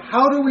 then,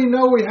 how do we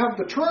know we have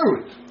the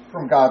truth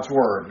from God's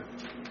Word?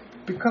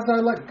 Because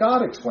I let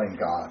God explain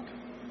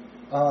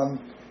God.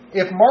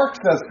 If Mark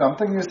says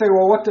something, you say,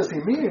 well, what does he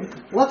mean?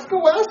 Let's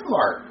go ask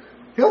Mark.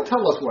 He'll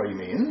tell us what he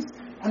means.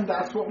 And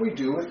that's what we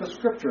do with the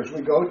Scriptures.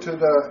 We go to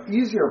the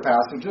easier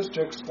passages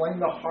to explain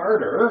the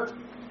harder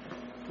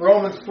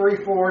Romans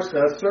 3:4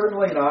 says,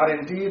 "Certainly not.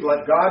 Indeed,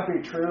 let God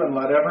be true and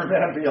let every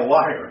man be a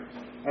liar.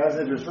 As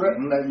it is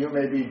written, that you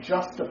may be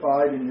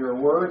justified in your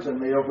words and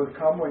may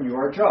overcome when you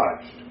are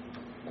judged."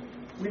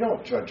 We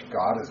don't judge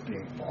God as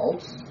being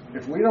false.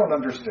 If we don't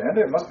understand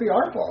it, it must be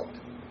our fault.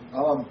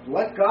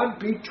 Let God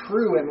be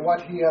true in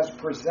what he has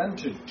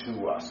presented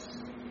to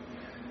us.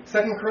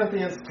 2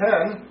 Corinthians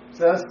 10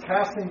 says,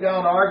 "Casting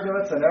down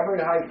arguments and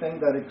every high thing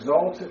that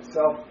exalts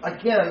itself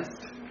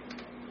against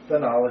the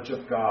knowledge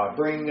of God,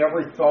 bringing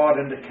every thought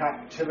into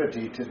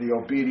captivity to the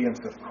obedience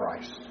of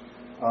Christ."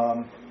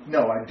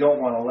 No, I don't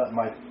want to let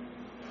my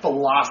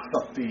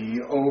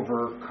philosophy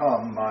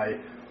overcome my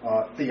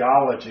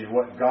theology,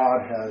 what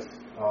God has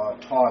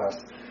taught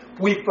us.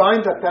 We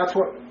find that that's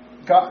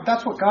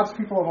what God's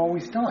people have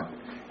always done.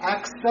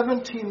 Acts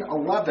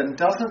 17:11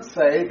 doesn't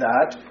say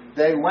that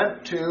they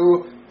went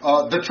to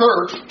the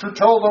church to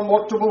tell them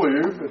what to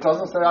believe. It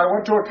doesn't say, "I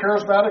went to a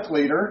charismatic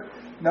leader."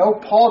 No,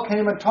 Paul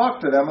came and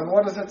talked to them, and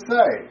what does it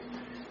say?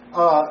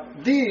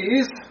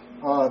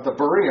 The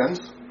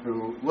Bereans,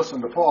 who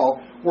listened to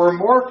Paul, were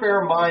more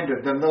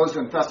fair-minded than those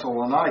in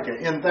Thessalonica,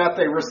 in that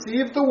they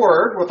received the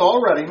word with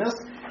all readiness,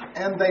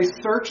 and they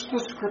searched the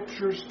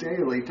Scriptures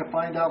daily to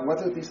find out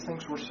whether these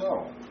things were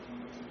so.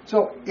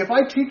 So, if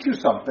I teach you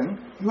something,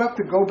 you have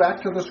to go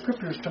back to the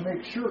Scriptures to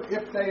make sure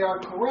if they are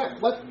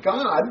correct. Let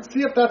God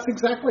see if that's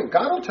exactly.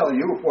 God will tell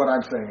you if what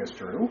I'm saying is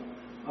true,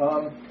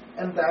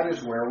 and that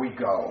is where we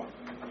go.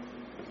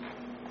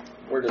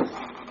 Where does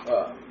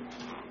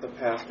the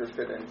pastor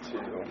fit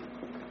into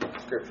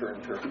Scripture,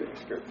 interpreting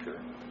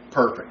Scripture?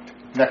 Perfect.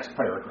 Next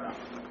paragraph.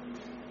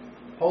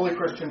 Holy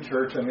Christian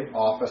Church and the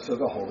office of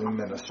the Holy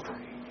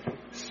Ministry.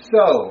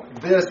 So,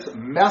 this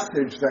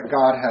message that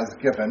God has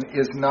given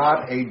is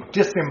not a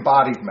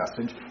disembodied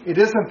message. It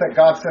isn't that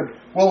God said,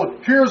 "Well,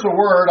 here's a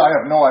word, I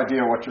have no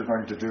idea what you're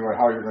going to do or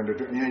how you're going to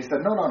do it." And he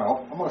said, no,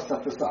 I'm going to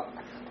set this up.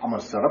 I'm going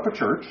to set up a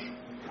church.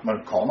 I'm going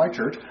to call my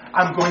church.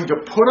 I'm going to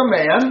put a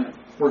man.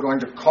 We're going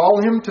to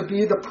call him to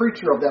be the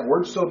preacher of that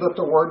word so that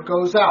the word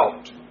goes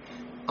out.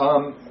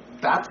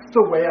 That's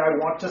the way I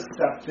want to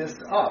set this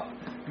up.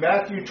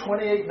 Matthew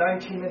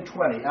 28:19 and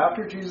 20.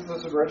 After Jesus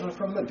is risen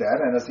from the dead,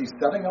 and as he's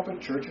setting up a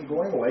church and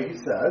going away, he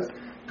says,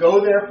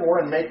 "Go therefore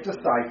and make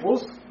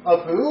disciples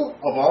of who?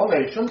 Of all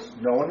nations.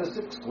 No one is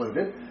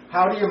excluded.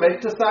 How do you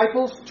make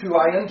disciples? 2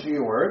 ING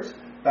words.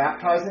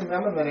 Baptizing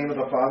them in the name of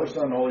the Father,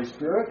 Son, and Holy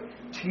Spirit.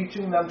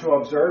 Teaching them to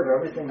observe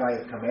everything I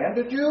have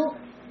commanded you."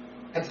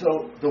 And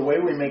so the way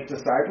we make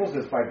disciples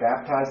is by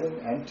baptizing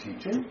and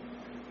teaching.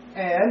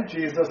 And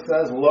Jesus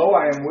says, "Lo,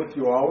 I am with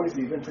you always,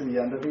 even to the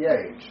end of the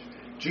age."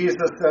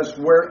 Jesus says,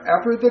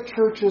 wherever the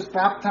church is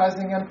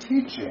baptizing and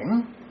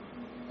teaching,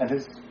 and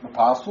his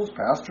apostles,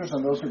 pastors,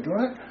 and those who are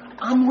doing it,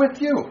 I'm with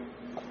you.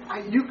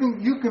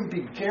 You can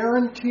be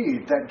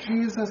guaranteed that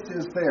Jesus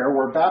is there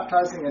where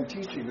baptizing and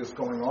teaching is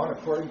going on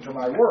according to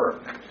my word.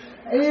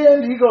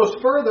 And he goes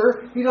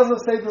further. He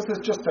doesn't say this is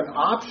just an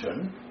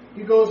option.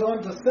 He goes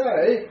on to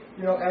say,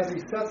 as he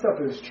sets up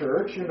his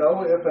church,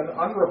 if an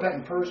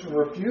unrepentant person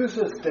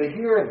refuses to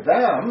hear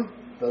them,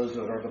 those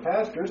that are the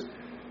pastors,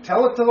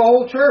 tell it to the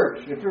whole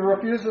church. If he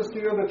refuses to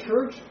hear the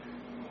church,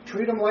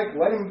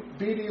 let him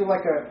be to you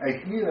like a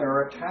heathen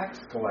or a tax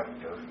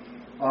collector.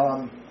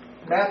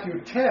 Matthew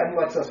 10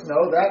 lets us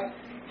know that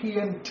he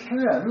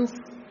intends,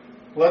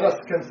 let us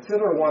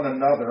consider one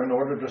another in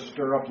order to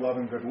stir up love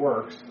and good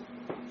works,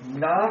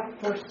 not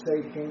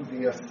forsaking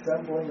the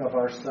assembling of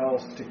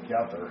ourselves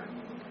together,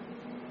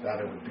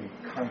 that it would be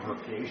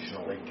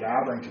congregationally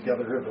gathering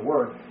together to hear the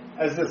word,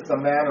 as is the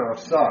manner of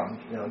some.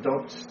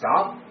 Don't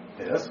stop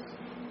this.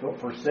 Don't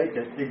forsake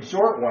it.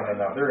 Exhort one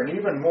another, and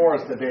even more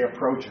as the day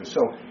approaches.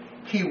 So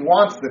he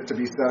wants it to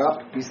be set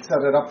up. He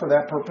set it up for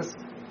that purpose.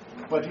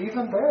 But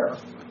even there,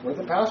 where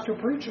the pastor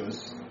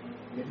preaches,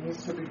 it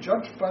needs to be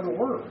judged by the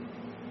word.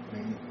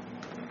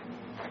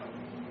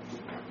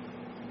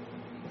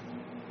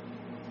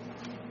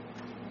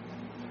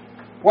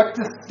 What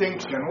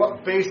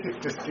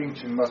basic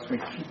distinction must we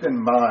keep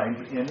in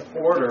mind in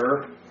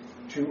order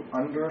to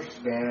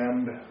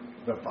understand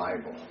the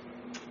Bible?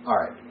 All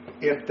right.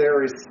 If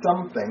there is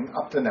something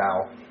up to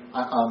now,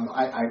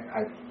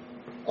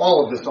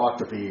 all of this ought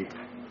to be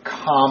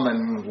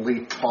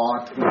commonly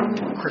taught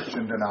in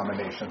Christian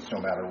denominations, no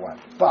matter what.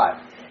 But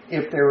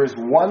if there is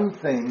one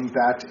thing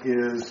that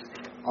is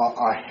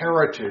a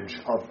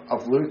heritage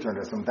of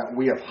Lutheranism that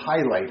we have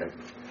highlighted,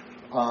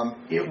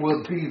 it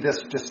will be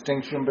this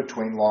distinction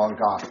between law and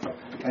gospel.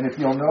 And if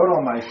you'll note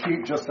on my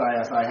sheet, just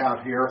as I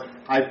have here,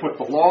 I put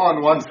the law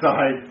on one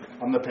side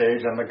on the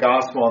page and the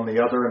gospel on the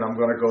other, and I'm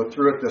going to go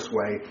through it this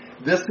way.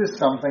 This is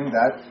something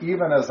that,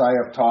 even as I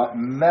have taught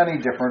many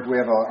different, we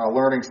have a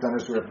learning center,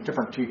 so we have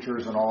different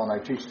teachers and all, and I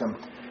teach them.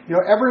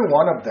 Every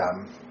one of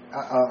them,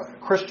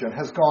 Christian,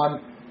 has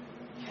gone,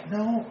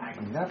 I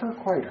never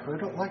quite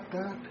heard it like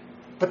that.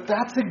 But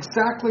that's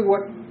exactly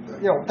what,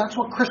 that's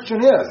what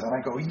Christian is. And I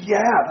go,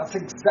 yeah, that's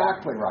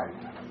exactly right.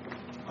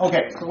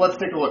 Okay, so let's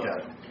take a look at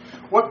it.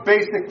 What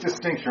basic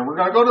distinction? We're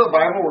going to go to the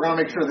Bible. We're going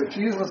to make sure that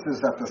Jesus is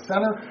at the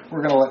center.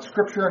 We're going to let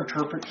Scripture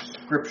interpret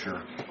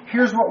Scripture.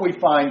 Here's what we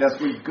find as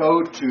we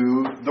go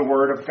to the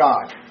Word of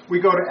God. We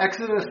go to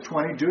Exodus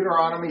 20,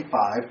 Deuteronomy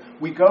 5.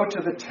 We go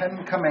to the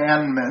Ten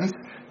Commandments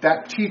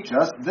that teach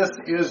us this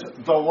is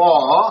the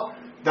law.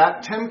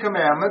 That Ten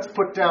Commandments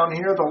put down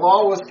here, the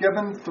law was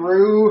given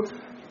through,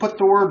 put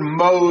the word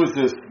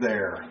Moses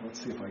there.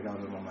 Let's see if I got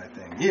it on my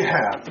thing.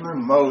 Yeah,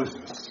 through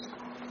Moses.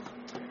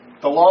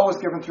 The law was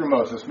given through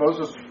Moses.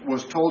 Moses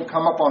was told,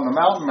 come up on the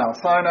mountain, Mount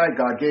Sinai.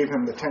 God gave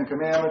him the Ten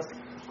Commandments,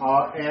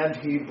 and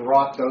he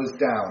brought those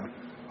down.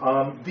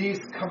 These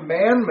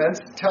commandments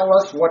tell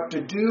us what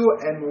to do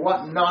and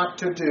what not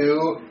to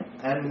do,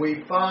 and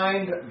we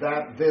find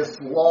that this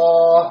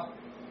law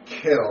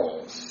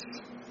kills.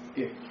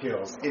 It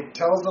kills. It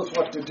tells us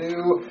what to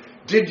do.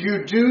 Did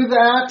you do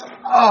that?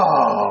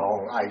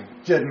 Oh, I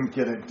didn't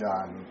get it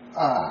done.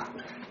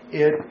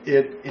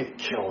 It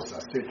kills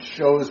us. It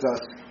shows us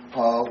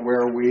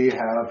where we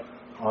have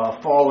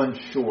fallen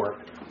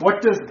short.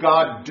 What does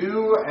God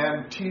do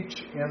and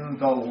teach in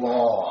the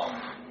law?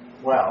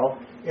 Well,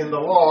 in the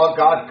law,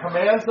 God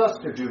commands us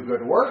to do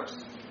good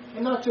works,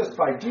 and not just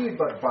by deed,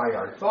 but by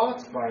our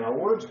thoughts, by our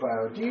words, by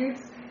our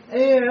deeds.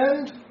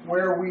 And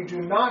where we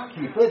do not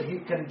keep it, He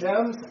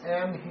condemns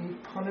and He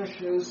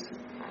punishes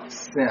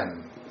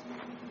sin.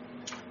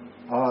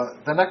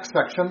 The next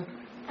section,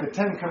 the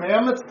Ten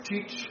Commandments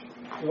teach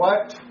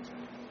what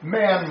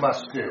man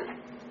must do.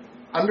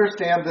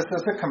 Understand this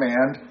is a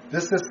command.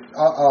 This is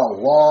a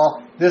law.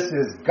 This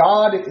is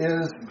God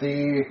is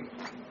the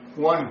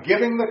one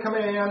giving the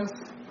commands.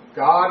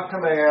 God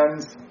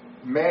commands.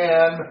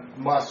 Man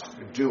must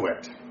do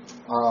it.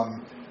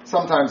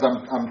 Sometimes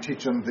I'm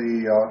teaching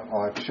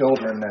the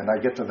children, and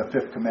I get to the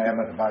fifth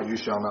commandment about you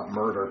shall not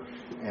murder.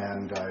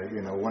 And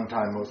one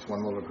time,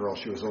 one little girl,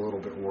 she was a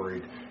little bit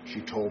worried. She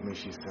told me,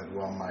 she said,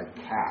 "Well, my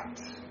cat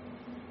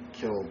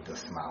killed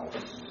this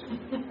mouse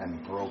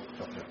and broke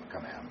the fifth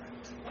commandment."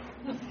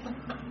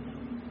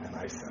 And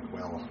I said,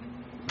 well,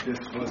 this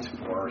was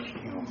for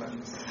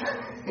humans.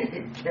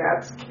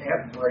 Cats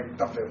can't break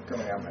the fifth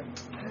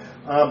commandment.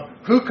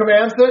 Who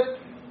commands it?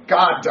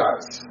 God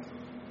does.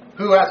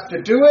 Who has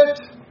to do it?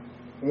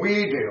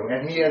 We do.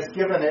 And He has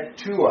given it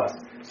to us.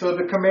 So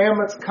the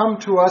commandments come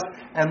to us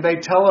and they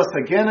tell us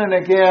again and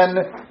again,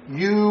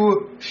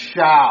 you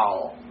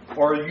shall,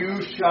 or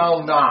you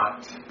shall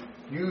not.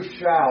 You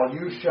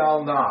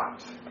shall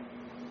not.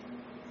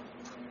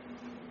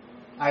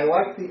 I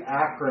like the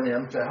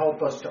acronym to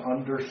help us to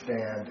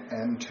understand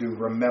and to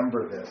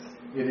remember this.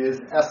 It is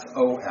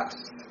SOS.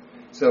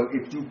 So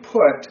if you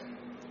put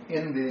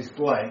in these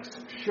blanks,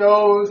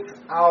 shows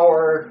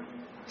our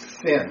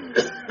sins.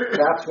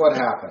 That's what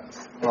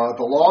happens. The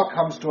law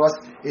comes to us.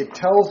 It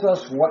tells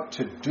us what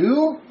to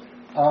do.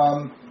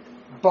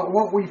 But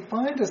what we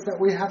find is that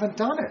we haven't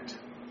done it.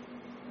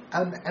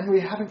 And we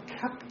haven't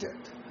kept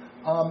it.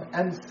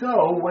 And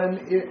so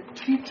when it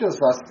teaches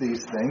us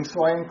these things,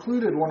 so I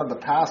included one of the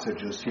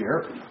passages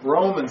here,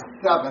 Romans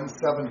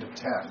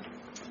 7:7-10.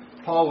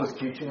 Paul was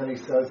teaching and he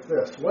says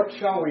this, what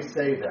shall we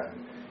say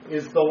then?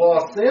 Is the law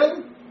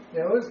sin?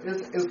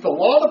 Is the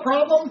law the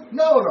problem?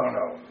 No.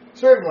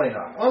 Certainly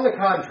not. On the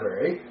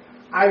contrary,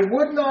 I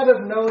would not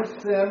have known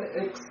sin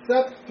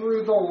except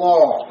through the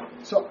law.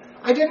 So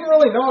I didn't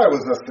really know I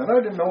was a sinner.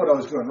 I didn't know what I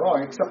was doing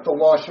wrong, except the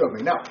law showed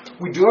me. Now,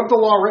 we do have the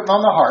law written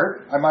on the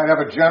heart. I might have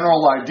a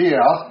general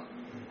idea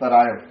that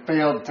I have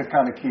failed to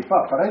kind of keep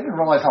up, but I didn't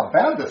realize how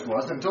bad this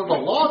was until the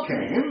law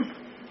came.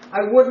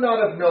 I would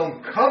not have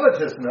known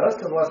covetousness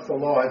unless the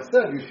law had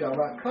said, you shall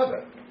not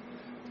covet.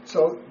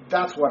 So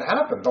that's what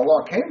happened. The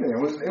law came to me.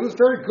 It was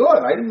very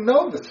good. I didn't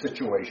know the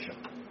situation.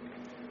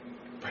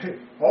 But it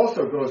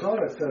also goes on,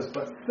 it says,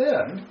 but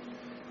sin,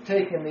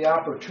 taking the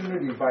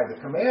opportunity by the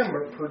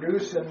commandment,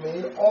 produced in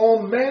me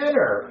all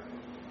manner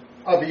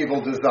of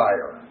evil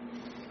desire.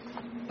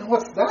 Now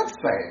what's that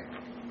saying?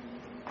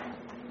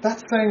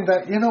 That's saying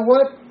that, you know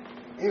what?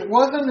 It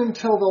wasn't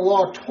until the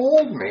law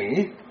told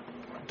me,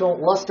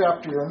 don't lust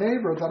after your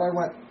neighbor, that I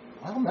went,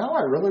 well, now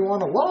I really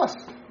want to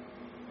lust.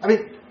 I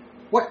mean,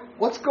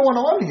 what's going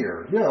on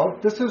here?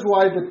 This is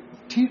why the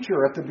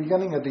teacher at the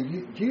beginning of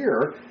the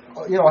year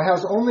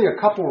has only a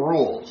couple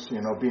rules.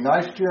 Be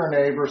nice to your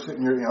neighbor.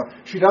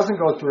 She doesn't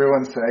go through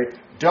and say,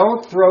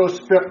 don't throw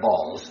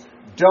spitballs.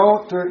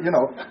 Don't throw,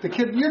 the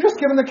kid, you're just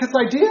giving the kids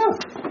ideas.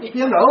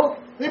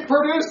 It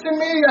produced in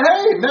me,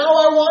 hey, now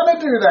I want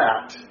to do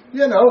that.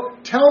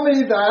 Tell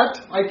me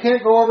that I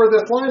can't go over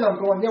this line. I'm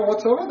going,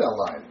 what's over that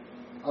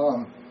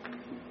line?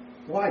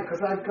 Why?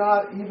 Because I've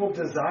got evil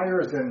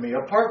desires in me.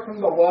 Apart from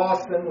the law,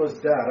 sin was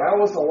dead. I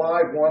was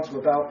alive once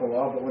without the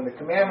law, but when the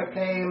commandment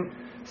came,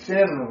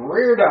 sin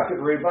reared up, it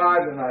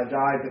revived, and I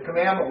died. The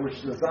commandment was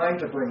designed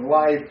to bring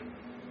life.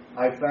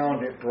 I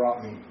found it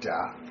brought me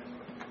death.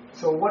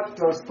 So what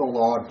does the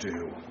law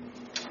do?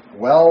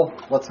 Well,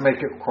 let's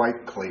make it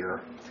quite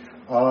clear.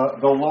 The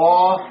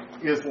law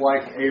is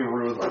like a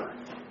ruler,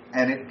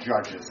 and it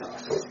judges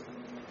us.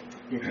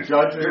 It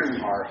judges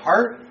our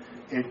heart.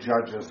 It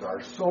judges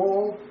our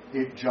soul.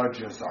 It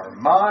judges our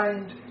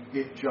mind.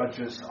 It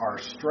judges our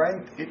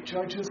strength. It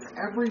judges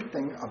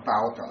everything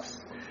about us.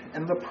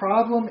 And the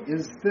problem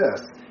is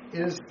this,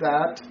 is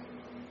that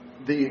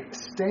the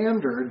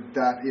standard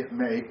that it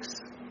makes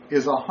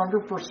is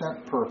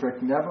 100%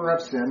 perfect, never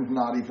have sinned,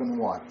 not even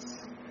once.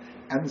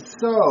 And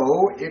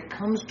so it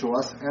comes to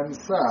us and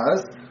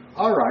says,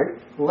 all right,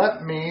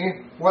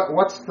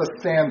 what's the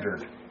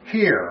standard?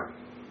 Here.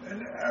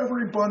 And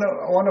every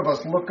one of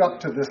us look up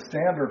to this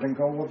standard and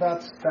go, well,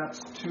 that's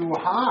too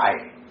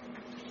high.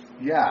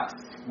 Yes,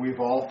 we've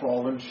all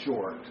fallen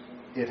short.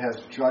 It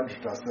has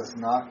judged us as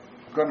not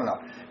good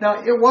enough.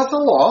 Now, it was a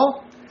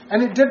law,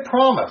 and it did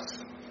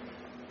promise.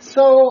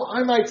 So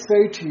I might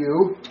say to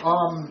you,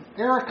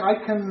 Eric, I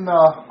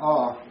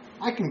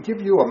can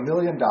give you $1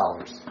 million.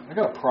 I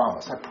got a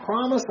promise. I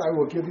promise I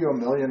will give you $1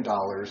 million.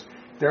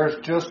 There's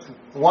just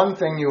one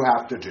thing you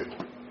have to do.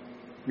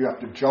 You have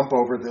to jump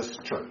over this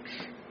church.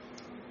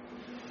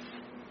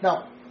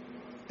 Now,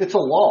 it's a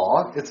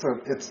law. It's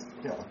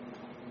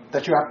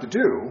that you have to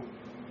do.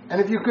 And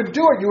if you could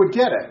do it, you would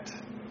get it.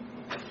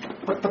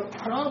 But the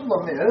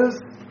problem is,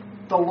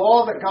 the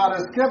law that God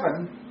has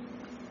given,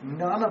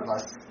 none of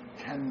us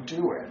can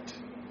do it.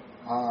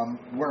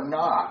 We're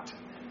not.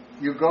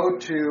 You go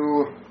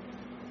to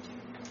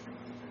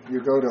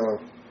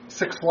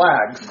Six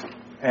Flags,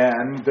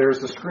 and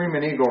there's a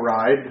Screaming Eagle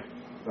ride.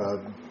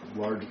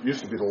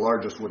 Used to be the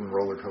largest wooden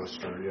roller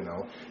coaster,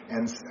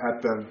 And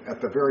at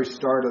the very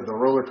start of the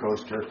roller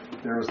coaster,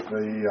 there's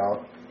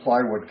the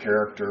plywood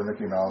character,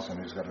 Mickey Mouse,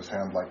 and he's got his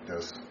hand like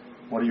this.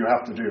 What do you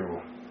have to do?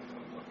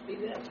 Be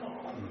that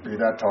tall. Be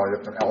that tall. You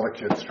have to, all the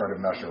kids try to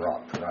measure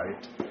up,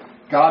 right?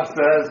 God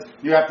says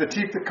you have to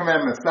keep the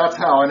commandments. That's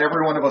how. And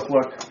every one of us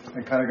look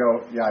and kind of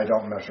go, yeah, I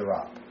don't measure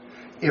up.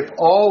 If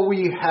all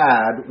we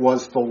had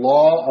was the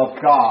law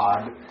of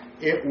God,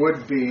 it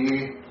would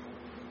be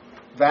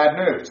bad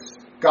news.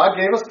 God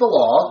gave us the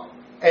law,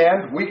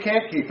 and we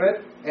can't keep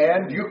it,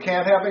 and you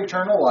can't have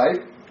eternal life.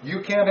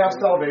 You can't have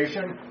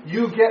salvation.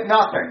 You get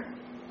nothing.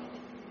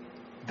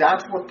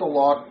 That's what the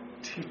law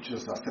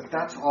teaches us, if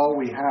that's all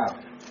we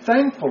have.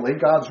 Thankfully,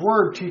 God's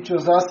Word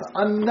teaches us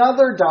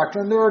another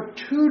doctrine. There are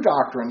two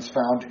doctrines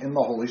found in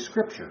the Holy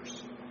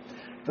Scriptures.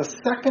 The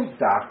second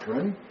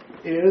doctrine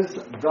is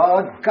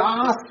the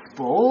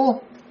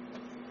gospel.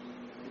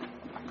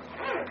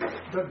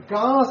 The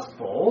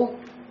gospel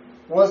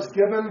was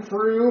given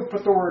through,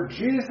 put the word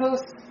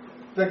Jesus.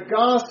 The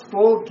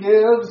gospel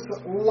gives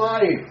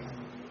life.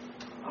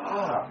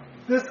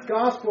 This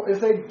gospel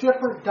is a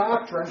different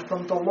doctrine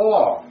from the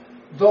law.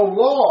 The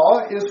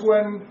law is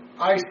when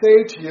I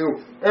say to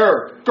you,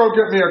 Eric, go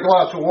get me a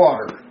glass of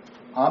water.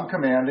 I'm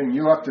commanding,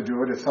 you have to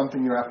do it. It's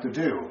something you have to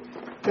do.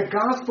 The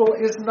gospel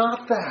is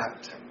not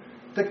that.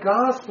 The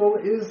gospel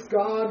is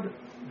God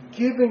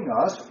giving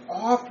us,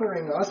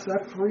 offering us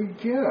a free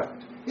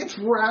gift. It's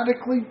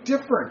radically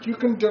different. You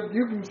can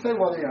say,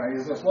 well,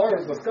 is this law or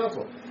is this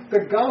gospel?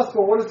 The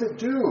gospel, what does it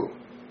do?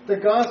 The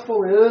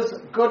gospel is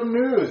good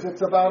news.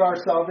 It's about our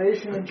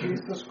salvation in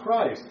Jesus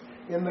Christ.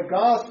 In the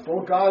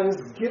gospel, God is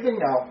giving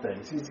out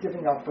things. He's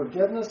giving out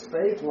forgiveness,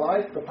 faith,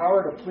 life, the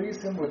power to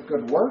please Him with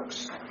good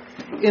works.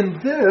 In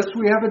this,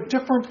 we have a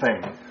different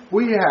thing.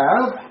 We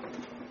have,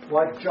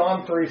 like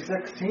John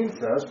 3:16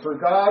 says, for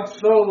God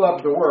so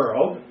loved the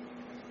world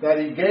that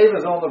He gave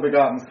His only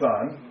begotten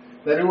Son,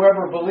 that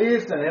whoever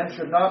believes in Him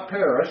should not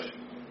perish,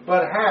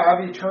 but have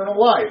eternal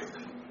life.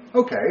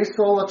 Okay,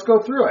 so let's go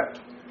through it.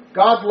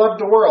 God loved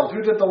the world.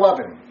 Who did the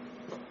loving?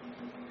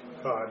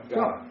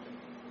 God.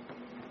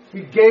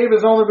 He gave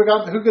His only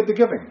begotten. Who did the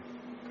giving?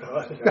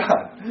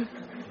 God.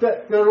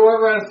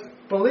 Whoever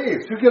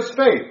believes. Who gives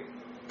faith?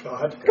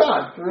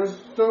 God. Through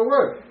the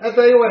Word. And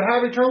they would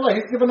have eternal life.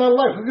 He's given out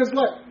life. Who gives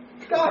life?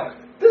 God.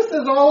 This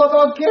is all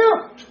about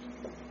gift.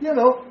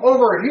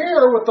 Over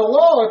here with the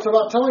law, it's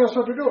about telling us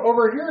what to do.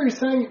 Over here, He's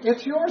saying,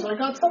 it's yours. I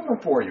got something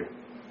for you.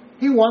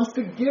 He wants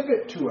to give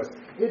it to us.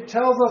 It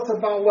tells us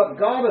about what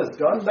God has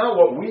done, not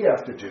what we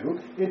have to do.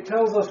 It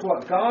tells us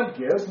what God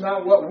gives,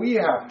 not what we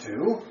have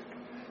to.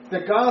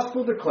 The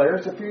gospel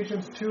declares,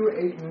 Ephesians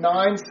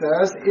 2:8-9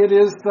 says, it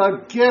is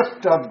the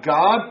gift of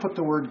God. Put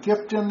the word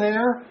gift in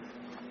there.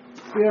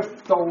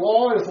 If the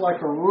law is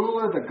like a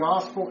ruler, the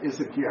gospel is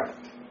a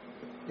gift.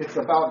 It's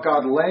about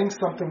God laying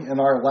something in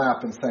our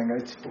lap and saying,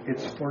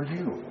 it's for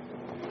you.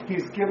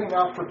 He's giving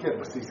out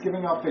forgiveness. He's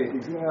giving out faith.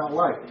 He's giving out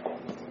life.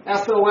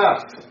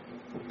 SOS.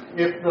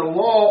 If the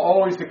law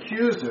always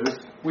accuses,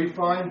 we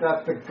find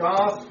that the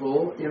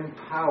gospel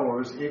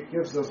empowers. It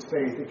gives us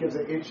faith.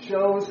 It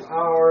shows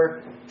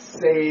our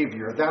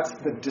Savior. That's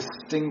the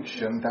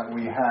distinction that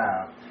we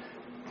have.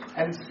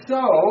 And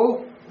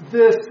so,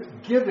 this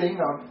giving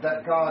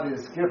that God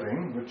is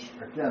giving, which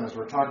again, as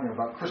we're talking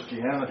about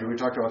Christianity, we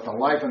talked about the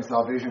life and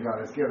salvation God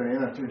has given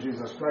in and through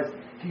Jesus Christ.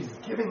 He's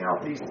giving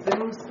out these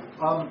things.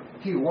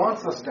 He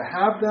wants us to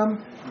have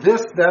them.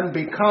 This then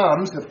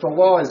becomes, if the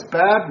law is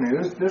bad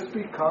news, this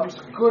becomes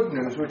good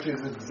news, which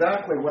is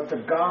exactly what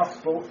the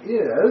gospel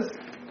is.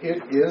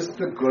 It is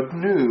the good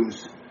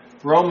news.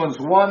 Romans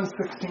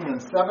 1:16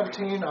 and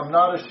 17, I'm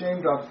not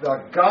ashamed of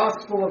the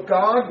gospel of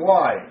God.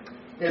 Why?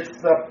 It's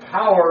the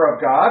power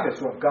of God. It's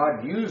what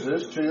God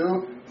uses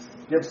to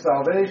give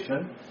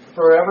salvation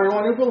for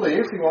everyone who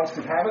believes. He wants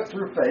to have it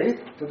through faith,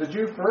 to the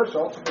Jew first,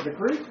 also to the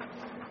Greek.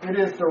 It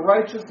is the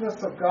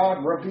righteousness of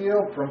God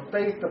revealed from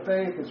faith to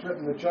faith. It's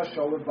written, the just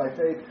shall live by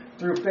faith.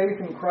 Through faith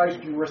in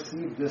Christ you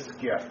receive this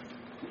gift.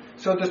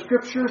 So the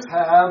Scriptures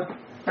have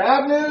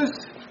bad news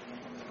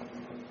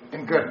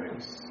and good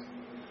news.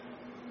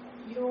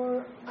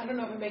 I don't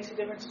know if it makes a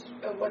difference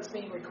of what's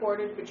being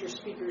recorded, but your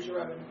speakers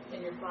are up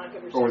in your pocket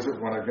or something. Oh, is it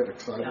when I get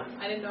excited? Yeah,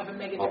 I didn't know if it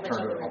made a I'll difference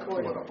on the pull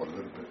recording. it up a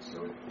little bit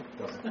so it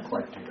doesn't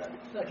quite do that.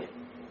 Okay.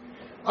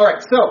 All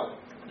right, so,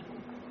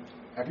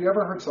 have you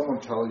ever heard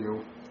someone tell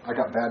you, I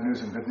got bad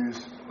news and good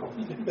news?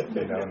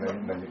 You know,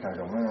 and then you kind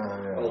of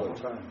go, All the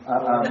time.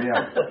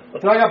 yeah.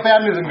 So I got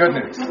bad news and good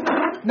news.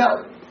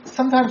 Now,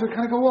 sometimes we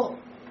kind of go, well,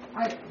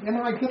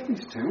 I get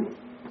these two.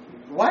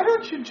 Why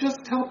don't you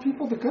just tell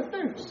people the good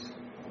news?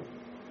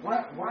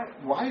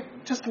 Why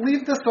just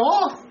leave this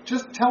off?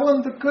 Just tell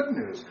them the good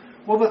news.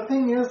 Well, the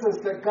thing is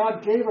that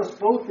God gave us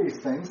both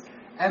these things,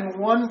 and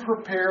one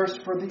prepares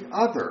for the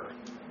other.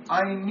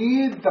 I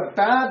need the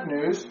bad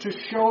news to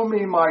show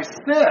me my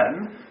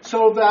sin,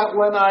 so that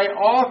when I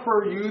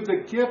offer you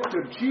the gift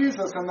of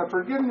Jesus and the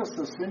forgiveness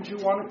of sins, you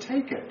want to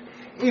take it.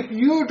 If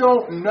you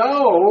don't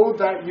know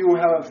that you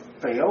have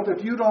failed,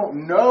 if you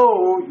don't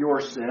know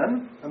your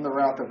sin and the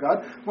wrath of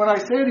God, when I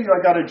say to you,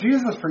 I got a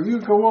Jesus for you,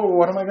 go, well,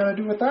 what am I going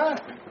to do with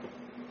that?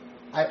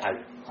 I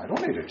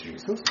don't need a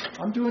Jesus.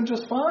 I'm doing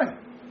just fine.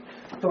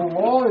 The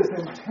law is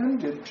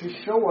intended to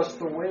show us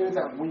the way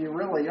that we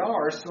really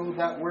are so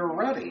that we're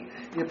ready.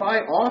 If I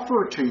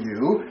offer to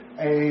you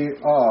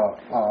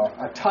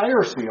a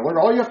tire sealer,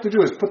 all you have to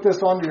do is put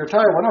this onto your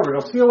tire, whatever,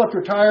 it'll seal up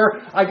your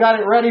tire, I got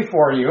it ready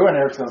for you, and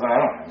Eric says,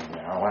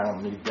 I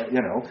don't need that,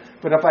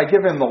 But if I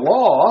give him the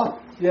law,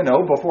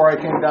 before I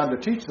came down to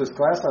teach this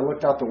class, I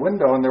looked out the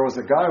window and there was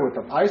a guy with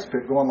an ice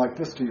pick going like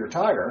this to your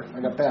tire.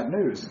 I got bad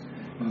news.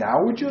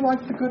 Now would you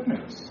like the good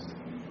news?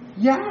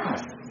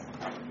 Yes.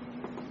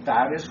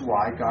 That is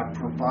why God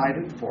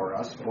provided for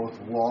us both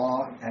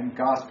law and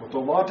gospel. The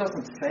law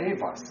doesn't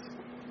save us,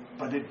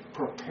 but it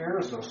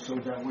prepares us so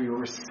that we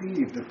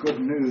receive the good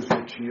news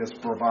which He is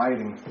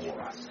providing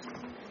for us.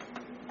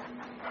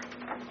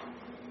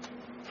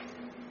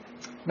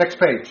 Next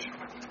page.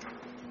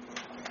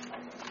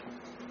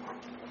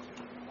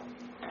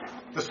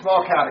 The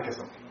Small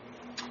Catechism.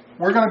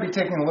 We're going to be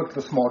taking a look at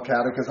the Small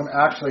Catechism.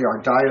 Actually, our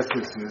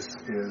diocese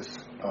is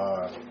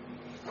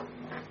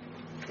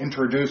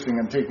introducing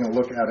and taking a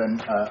look at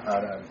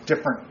a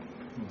different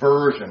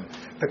version.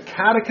 The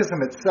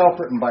Catechism itself,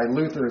 written by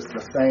Luther, is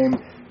the same.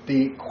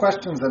 The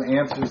questions and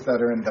answers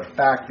that are in the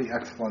back, the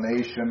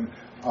explanation,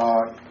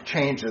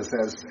 changes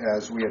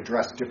as we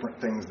address different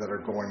things that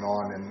are going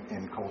on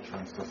in culture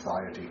and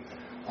society.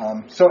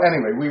 So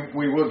anyway,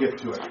 we will get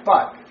to it.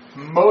 But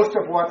most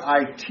of what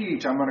I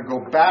teach, I'm going to go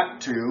back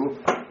to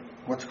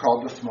what's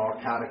called the Small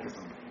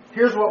Catechism.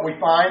 Here's what we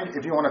find.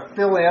 If you want to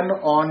fill in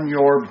on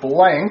your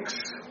blanks,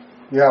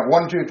 you have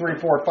 1, 2, 3,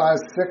 4, 5,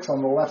 6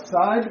 on the left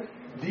side.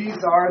 These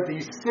are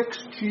the 6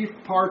 chief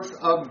parts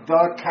of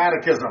the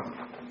Catechism.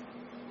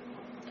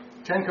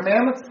 10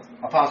 Commandments,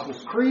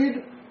 Apostles'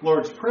 Creed,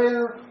 Lord's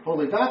Prayer,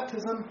 Holy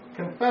Baptism,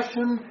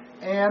 Confession,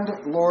 and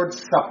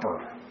Lord's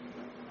Supper.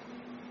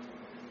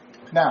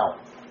 Now,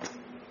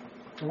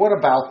 what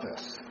about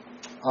this?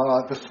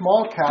 The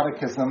Small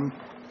Catechism,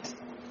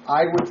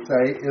 I would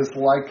say, is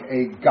like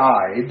a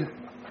guide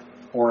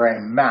or a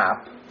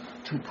map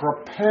to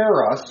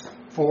prepare us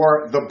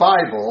for the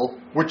Bible,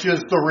 which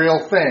is the real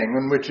thing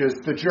and which is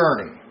the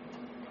journey.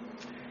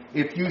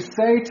 If you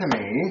say to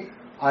me,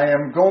 I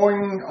am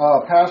going,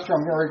 Pastor,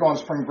 I'm going to go on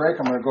spring break,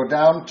 I'm going to go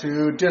down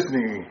to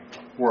Disney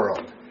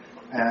World,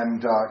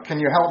 and can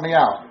you help me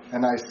out?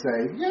 And I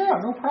say, yeah,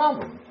 no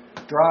problem.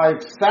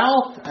 Drive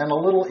south and a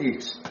little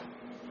east.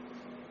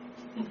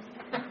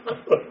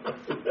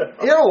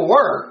 It'll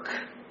work,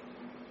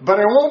 but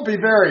it won't be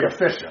very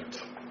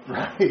efficient,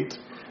 right?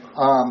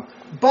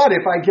 But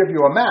if I give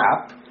you a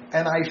map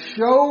and I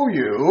show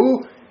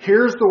you,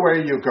 here's the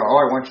way you go.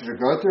 I want you to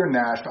go through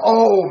Nashville.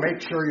 Oh,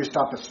 make sure you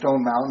stop at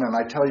Stone Mountain, and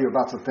I tell you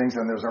about some things,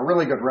 and there's a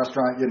really good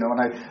restaurant, and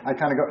I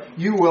kind of go,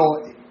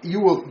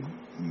 it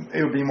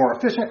will be more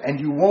efficient,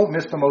 and you won't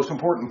miss the most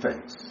important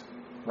things,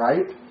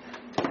 right?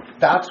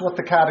 That's what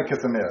the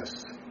Catechism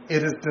is.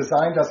 It is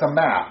designed as a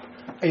map.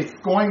 It's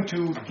going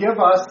to give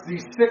us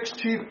these 6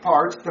 chief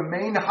parts, the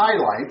main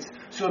highlights,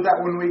 so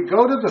that when we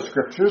go to the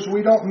Scriptures,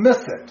 we don't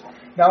miss it.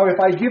 Now, if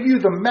I give you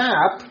the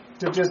map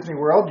to Disney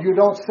World, you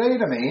don't say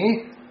to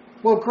me,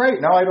 well,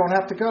 great, now I don't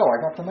have to go.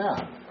 I got the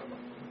map.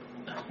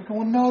 I go,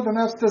 well, no, then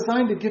that's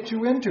designed to get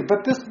you into.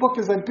 But this book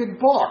is a big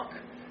book,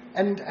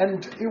 and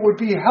it would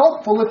be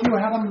helpful if you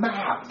had a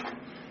map.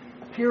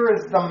 Here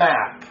is the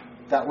map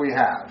that we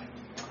have.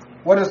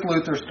 What does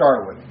Luther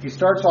start with? He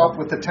starts off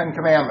with the 10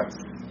 Commandments.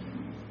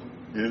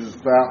 Is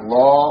that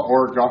law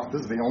or gospel?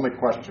 This is the only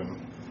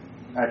question.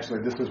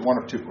 Actually, this is one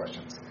of 2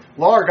 questions.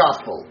 Law or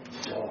gospel?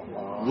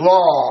 Law.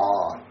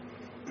 Law.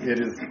 It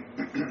is,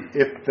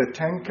 if the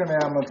Ten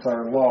Commandments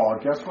are law,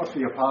 guess what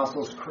the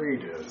Apostles'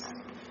 Creed is?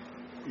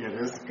 It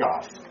is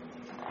gospel.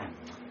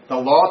 The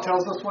law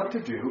tells us what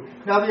to do.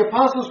 Now, the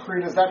Apostles'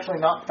 Creed is actually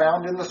not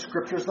found in the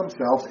Scriptures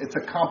themselves. It's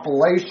a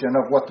compilation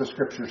of what the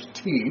Scriptures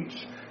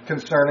teach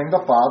concerning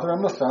the Father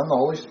and the Son, the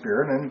Holy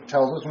Spirit, and it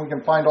tells us, and we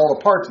can find all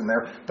the parts in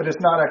there, but it's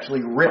not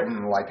actually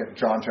written like at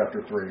John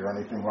chapter 3 or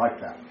anything like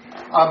that.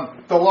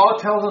 The law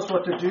tells us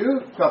what to do.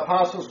 The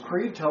Apostles'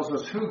 Creed tells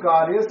us who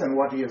God is and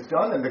what He has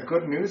done and the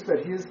good news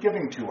that He is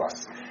giving to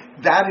us.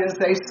 That is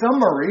a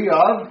summary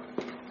of,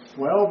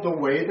 well, the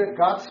way that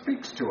God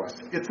speaks to us.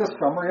 It's a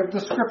summary of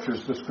the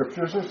Scriptures. The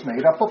Scriptures is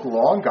made up of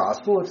law and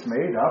gospel. It's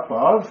made up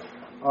of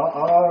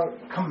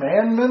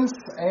commandments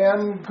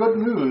and good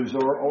news,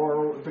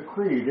 or the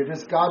creed. It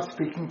is God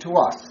speaking to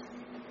us.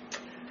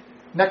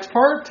 Next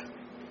part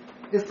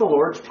is the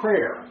Lord's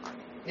Prayer.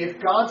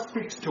 If God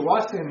speaks to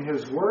us in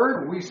His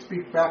Word, we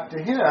speak back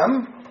to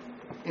Him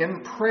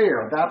in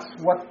prayer. That's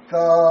what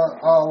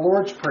the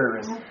Lord's Prayer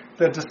is.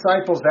 The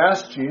disciples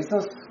asked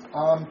Jesus,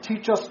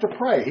 teach us to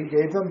pray. He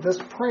gave them this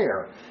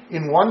prayer.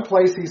 In one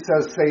place He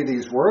says, say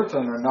these words.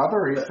 In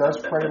another He says,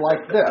 pray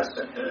like this.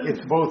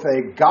 It's both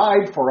a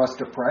guide for us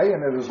to pray,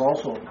 and it is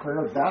also a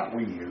prayer that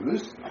we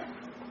use.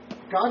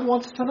 God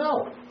wants to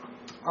know.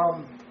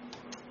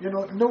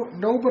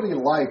 Nobody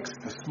likes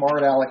the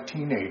smart aleck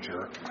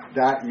teenager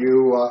that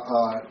you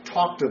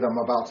talk to them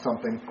about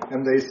something,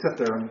 and they sit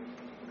there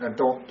and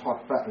don't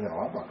talk back. I'm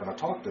not going to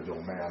talk to the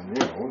old man,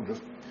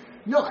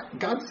 No,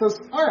 God says,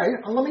 all right,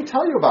 let me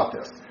tell you about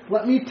this.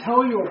 Let me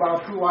tell you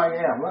about who I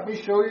am. Let me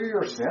show you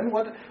your sin.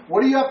 What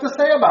do you have to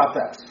say about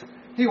this?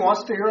 He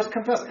wants to hear us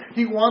confess.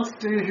 He wants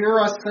to hear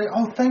us say,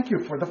 oh, thank you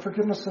for the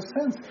forgiveness of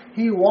sins.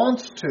 He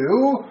wants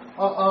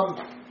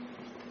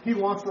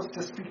us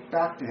to speak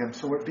back to Him,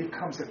 so it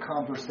becomes a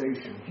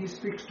conversation. He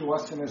speaks to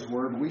us in His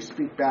Word. We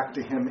speak back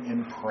to Him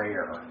in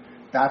prayer.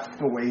 That's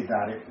the way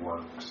that it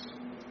works.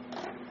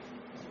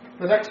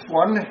 The next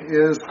one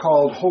is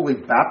called Holy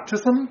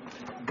Baptism.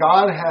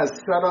 God has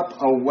set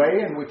up a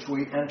way in which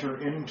we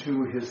enter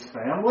into His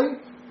family,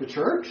 the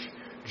church,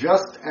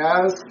 just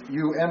as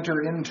you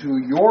enter into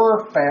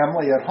your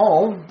family at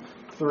home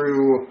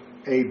through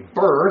a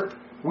birth.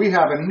 We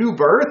have a new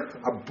birth,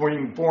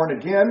 being born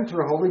again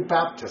through holy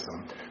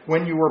baptism.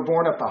 When you were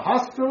born at the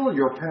hospital,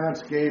 your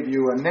parents gave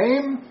you a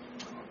name.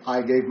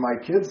 I gave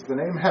my kids the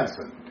name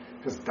Henson,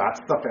 because that's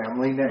the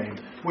family name.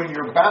 When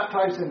you're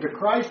baptized into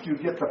Christ, you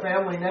get the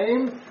family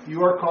name.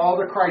 You are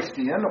called a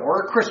Christian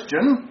or a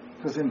Christian,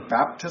 because in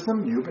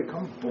baptism you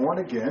become born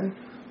again.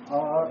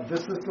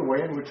 This is the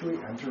way in which we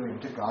enter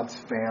into God's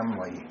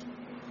family.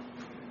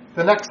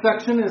 The next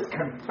section is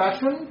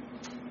confession.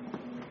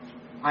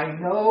 I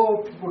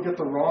know people get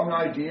the wrong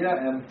idea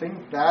and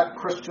think that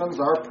Christians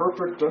are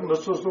perfect and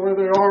this is the way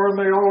they are and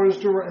they always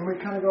do it. And we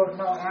kind of go,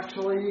 no,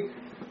 actually,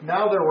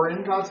 now that we're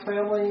in God's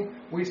family,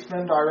 we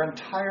spend our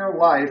entire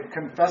life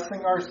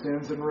confessing our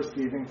sins and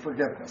receiving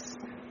forgiveness.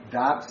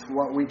 That's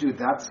what we do.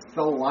 That's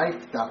the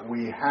life that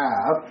we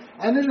have.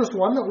 And it is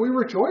one that we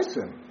rejoice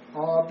in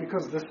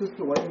because this is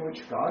the way in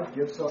which God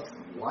gives us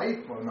life,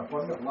 an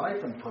abundant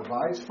life, and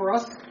provides for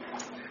us.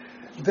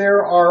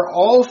 There are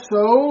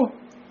also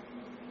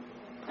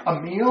a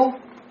meal.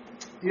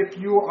 If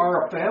you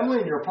are a family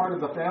and you're part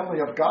of the family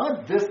of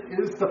God, this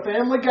is the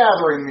family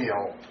gathering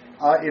meal.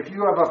 If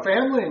you have a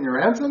family and you're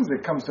Hensons,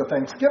 it comes to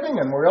Thanksgiving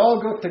and we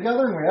all go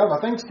together and we have a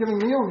Thanksgiving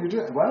meal. And you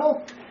do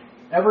well,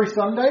 every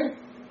Sunday,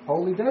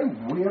 Holy Day,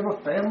 we have a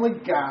family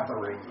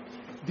gathering.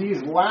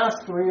 These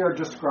last three are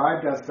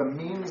described as the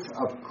means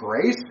of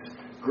grace.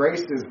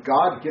 Grace is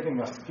God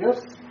giving us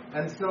gifts,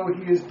 and so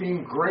He is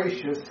being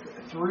gracious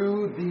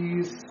through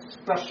these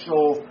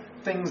special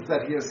things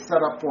that He has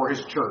set up for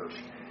His church.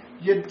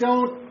 You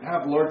don't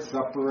have Lord's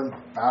Supper and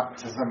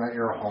baptism at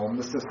your home.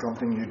 This is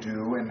something you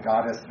do, and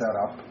God has set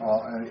up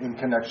in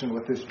connection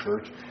with His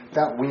church,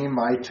 that we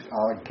might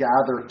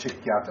gather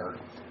together.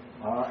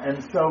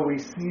 And so we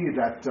see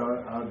that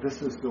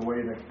this is the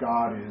way that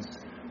God is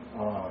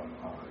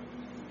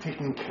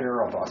taking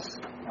care of us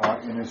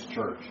in His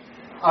church.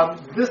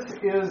 This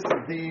is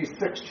the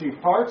 6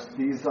 chief parts.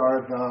 These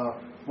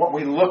are what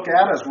we look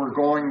at as we're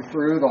going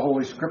through the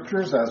Holy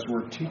Scriptures, as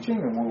we're teaching,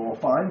 and we will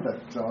find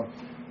that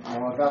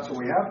that's what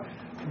we have.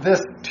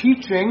 This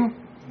teaching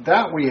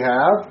that we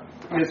have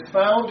is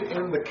found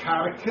in the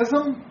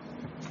Catechism.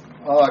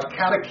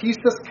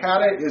 Catechesis,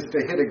 kata is to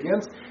hit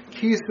against.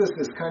 Chesis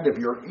is kind of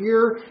your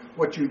ear.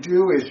 What you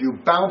do is you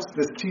bounce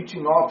this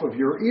teaching off of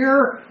your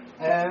ear,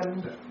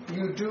 and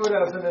you do it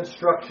as an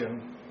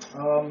instruction.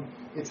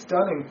 It's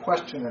done in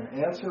question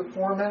and answer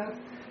format.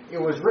 It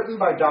was written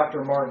by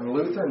Dr. Martin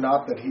Luther,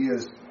 not that he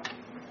is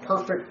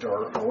perfect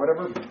or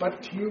whatever,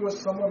 but he was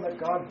someone that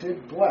God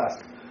did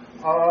bless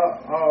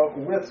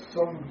with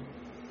some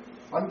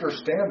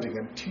understanding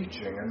and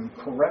teaching, and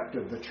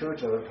corrected the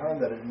church at the time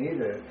that it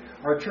needed it.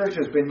 Our church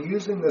has been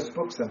using this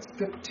book since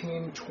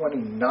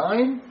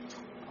 1529,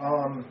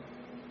 and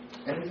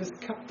it has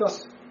kept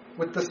us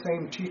with the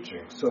same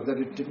teaching so that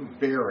it didn't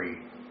vary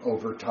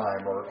over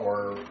time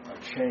or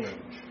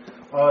change.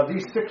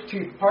 These 6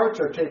 chief parts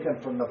are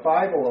taken from the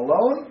Bible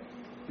alone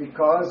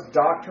because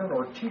doctrine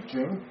or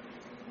teaching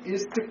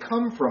is to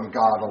come from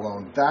God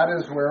alone. That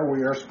is where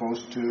we are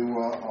supposed to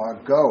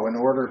go in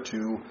order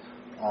to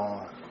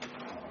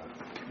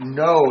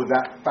know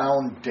that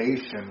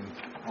foundation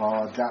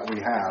that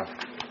we have.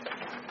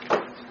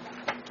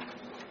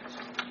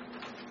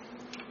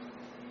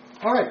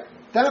 All right,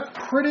 that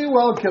pretty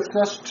well gets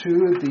us to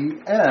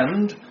the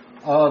end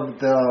of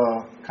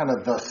the kind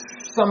of the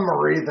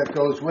summary that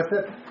goes with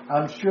it.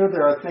 I'm sure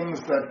there are things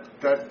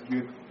that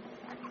you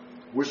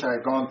wish I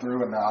had gone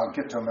through, and I'll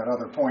get to them at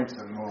other points,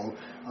 and we'll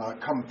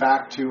come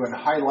back to and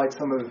highlight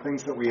some of the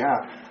things that we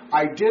have.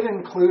 I did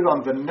include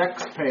on the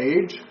next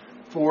page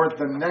for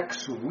the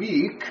next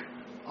week,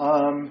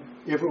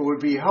 if it would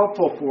be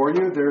helpful for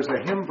you, there's a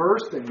hymn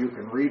verse that you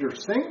can read or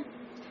sing.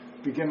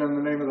 Begin in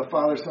the name of the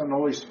Father, Son, and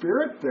Holy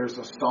Spirit. There's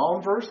a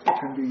psalm verse that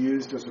can be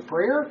used as a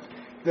prayer.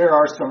 There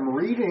are some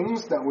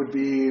readings that would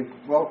be,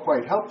 well,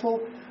 quite helpful.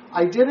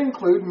 I did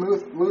include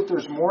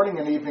Luther's morning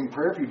and evening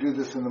prayer. If you do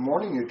this in the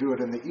morning, you do it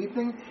in the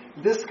evening.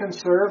 This can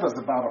serve as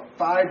about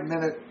a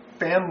 5-minute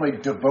family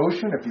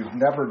devotion if you've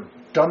never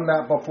done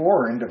that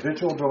before, or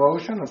individual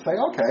devotion, and say,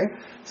 okay,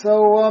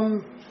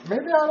 so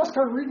maybe I ought to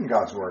start reading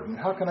God's Word, and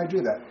how can I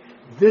do that?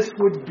 This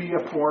would be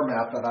a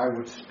format that I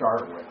would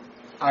start with.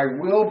 I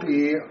will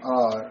be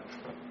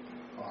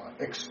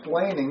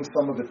explaining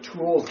some of the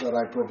tools that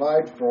I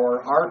provide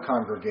for our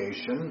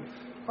congregation,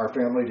 our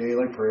family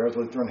daily prayers,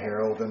 Lutheran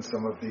Herald, and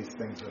some of these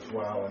things as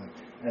well,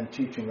 and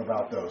teaching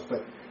about those.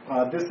 But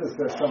this is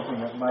something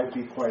that might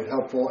be quite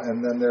helpful.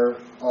 And then there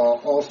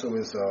also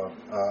is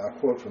a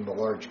quote from the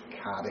Large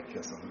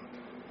Catechism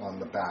on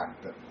the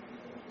back that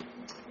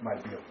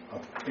might be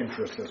of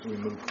interest as we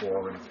move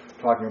forward,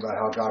 talking about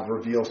how God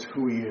reveals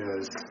who He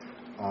is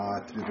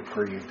through the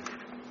Creed.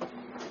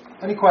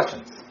 Any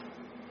questions?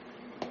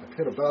 I've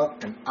hit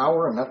about an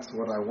hour, and that's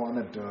what I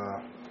wanted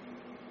to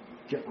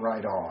get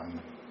right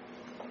on.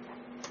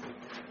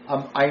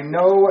 I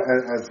know,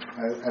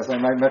 as I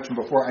might mention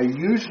before, I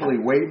usually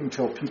wait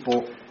until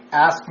people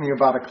ask me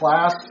about a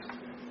class,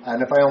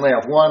 and if I only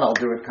have one, I'll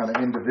do it kind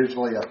of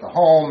individually at the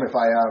home. If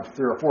I have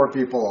 3 or 4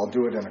 people, I'll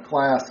do it in a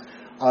class.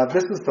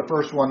 This is the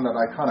first one that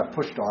I kind of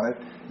pushed on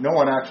it. No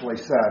one actually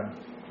said,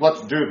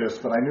 let's do this,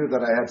 but I knew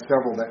that I had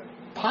several that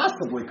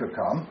possibly could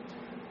come.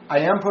 I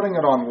am putting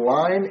it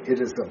online. It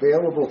is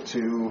available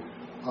to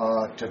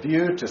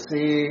view, to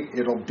see.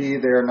 It'll be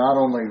there not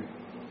only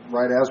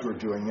right as we're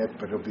doing it,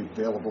 but it'll be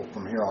available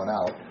from here on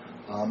out.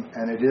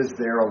 And it is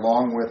there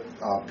along with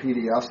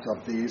PDFs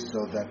of these,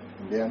 so that,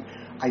 again,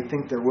 I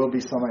think there will be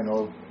some, I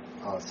know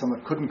some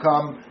that couldn't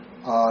come,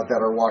 that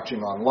are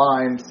watching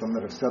online, some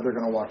that have said they're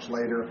going to watch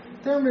later.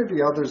 There may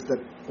be others that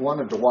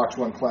wanted to watch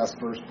one class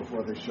first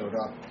before they showed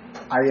up.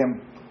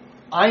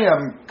 I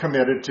am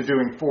committed to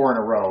doing 4 in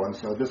a row, and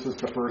so this is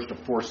the first of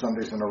 4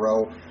 Sundays in a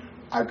row.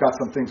 I've got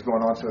some things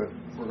going on, so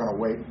we're going to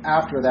wait.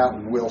 After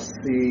that, we'll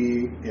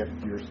see. If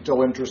you're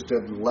still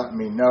interested, let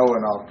me know,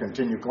 and I'll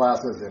continue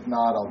classes. If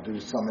not, I'll do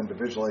some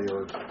individually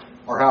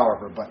or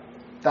however. But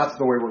that's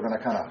the way we're going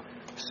to kind of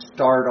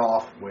start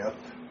off with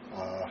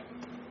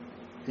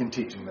in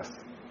teaching this.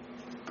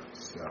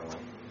 So,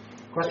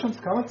 questions,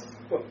 comments?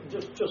 Well,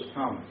 just a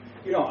comment.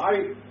 You know,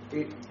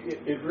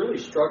 it really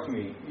struck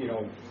me, you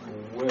know,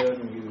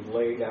 when you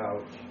laid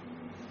out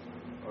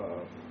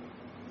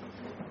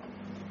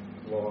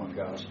law and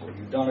gospel.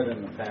 You've done it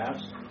in the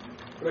past,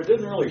 but it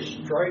didn't really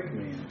strike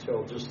me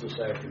until just this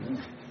afternoon.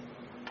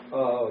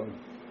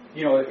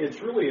 You know,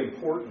 it's really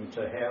important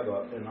to have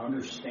an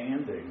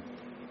understanding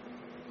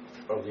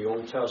of the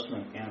Old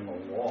Testament and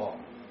the law.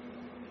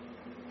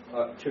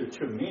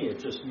 To me, it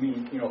just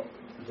means, you know,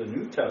 the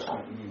New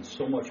Testament means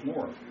so much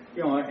more.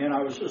 You know, and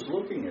I was just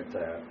looking at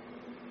that,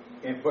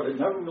 but it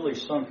never really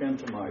sunk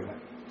into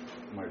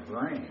my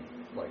brain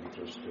like it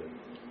just did.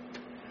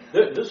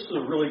 This is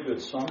a really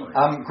good summary.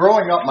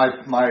 Growing up,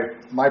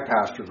 my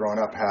pastor growing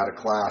up had a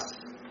class.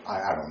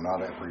 I don't know,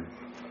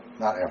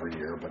 not every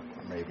year, but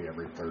maybe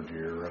every 3rd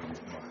year.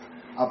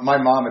 My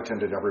mom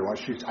attended every one.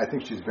 I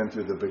think she's been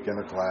through the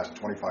beginner class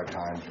 25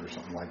 times or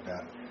something like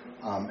that.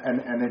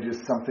 And it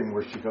is something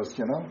where she goes,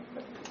 you know,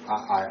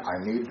 I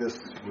need this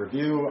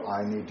review.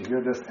 I need to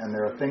hear this, and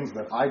there are things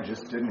that I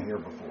just didn't hear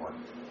before.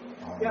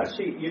 Yeah,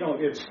 see, you know,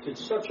 it's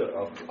such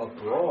a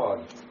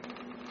broad.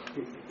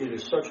 It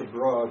is such a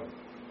broad.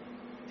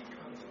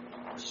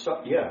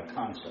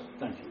 Concept.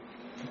 Thank you.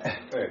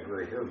 I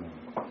agree here, man.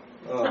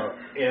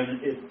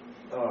 And it,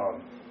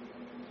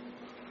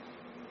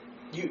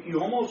 you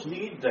almost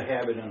need to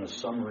have it in a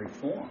summary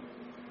form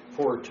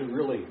for it to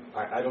really.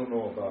 I don't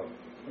know about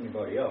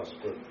anybody else,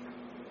 but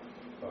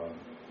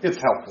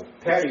it's helpful.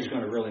 Patty's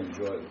going to really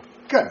enjoy it.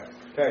 Good.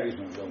 Patty's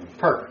going to really enjoy it.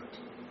 Perfect.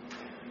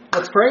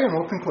 Let's pray and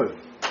we'll conclude.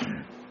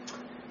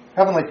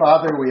 Heavenly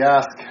Father, we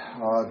ask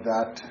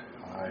that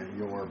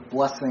your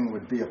blessing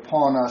would be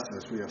upon us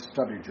as we have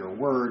studied your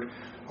word.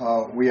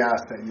 We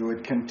ask that you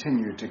would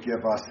continue to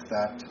give us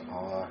that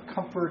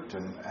comfort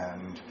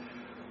and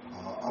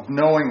of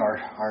knowing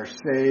our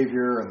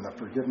Savior and the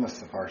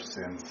forgiveness of our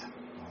sins.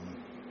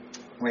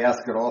 We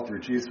ask it all through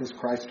Jesus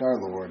Christ our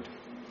Lord.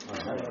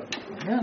 Amen. Amen.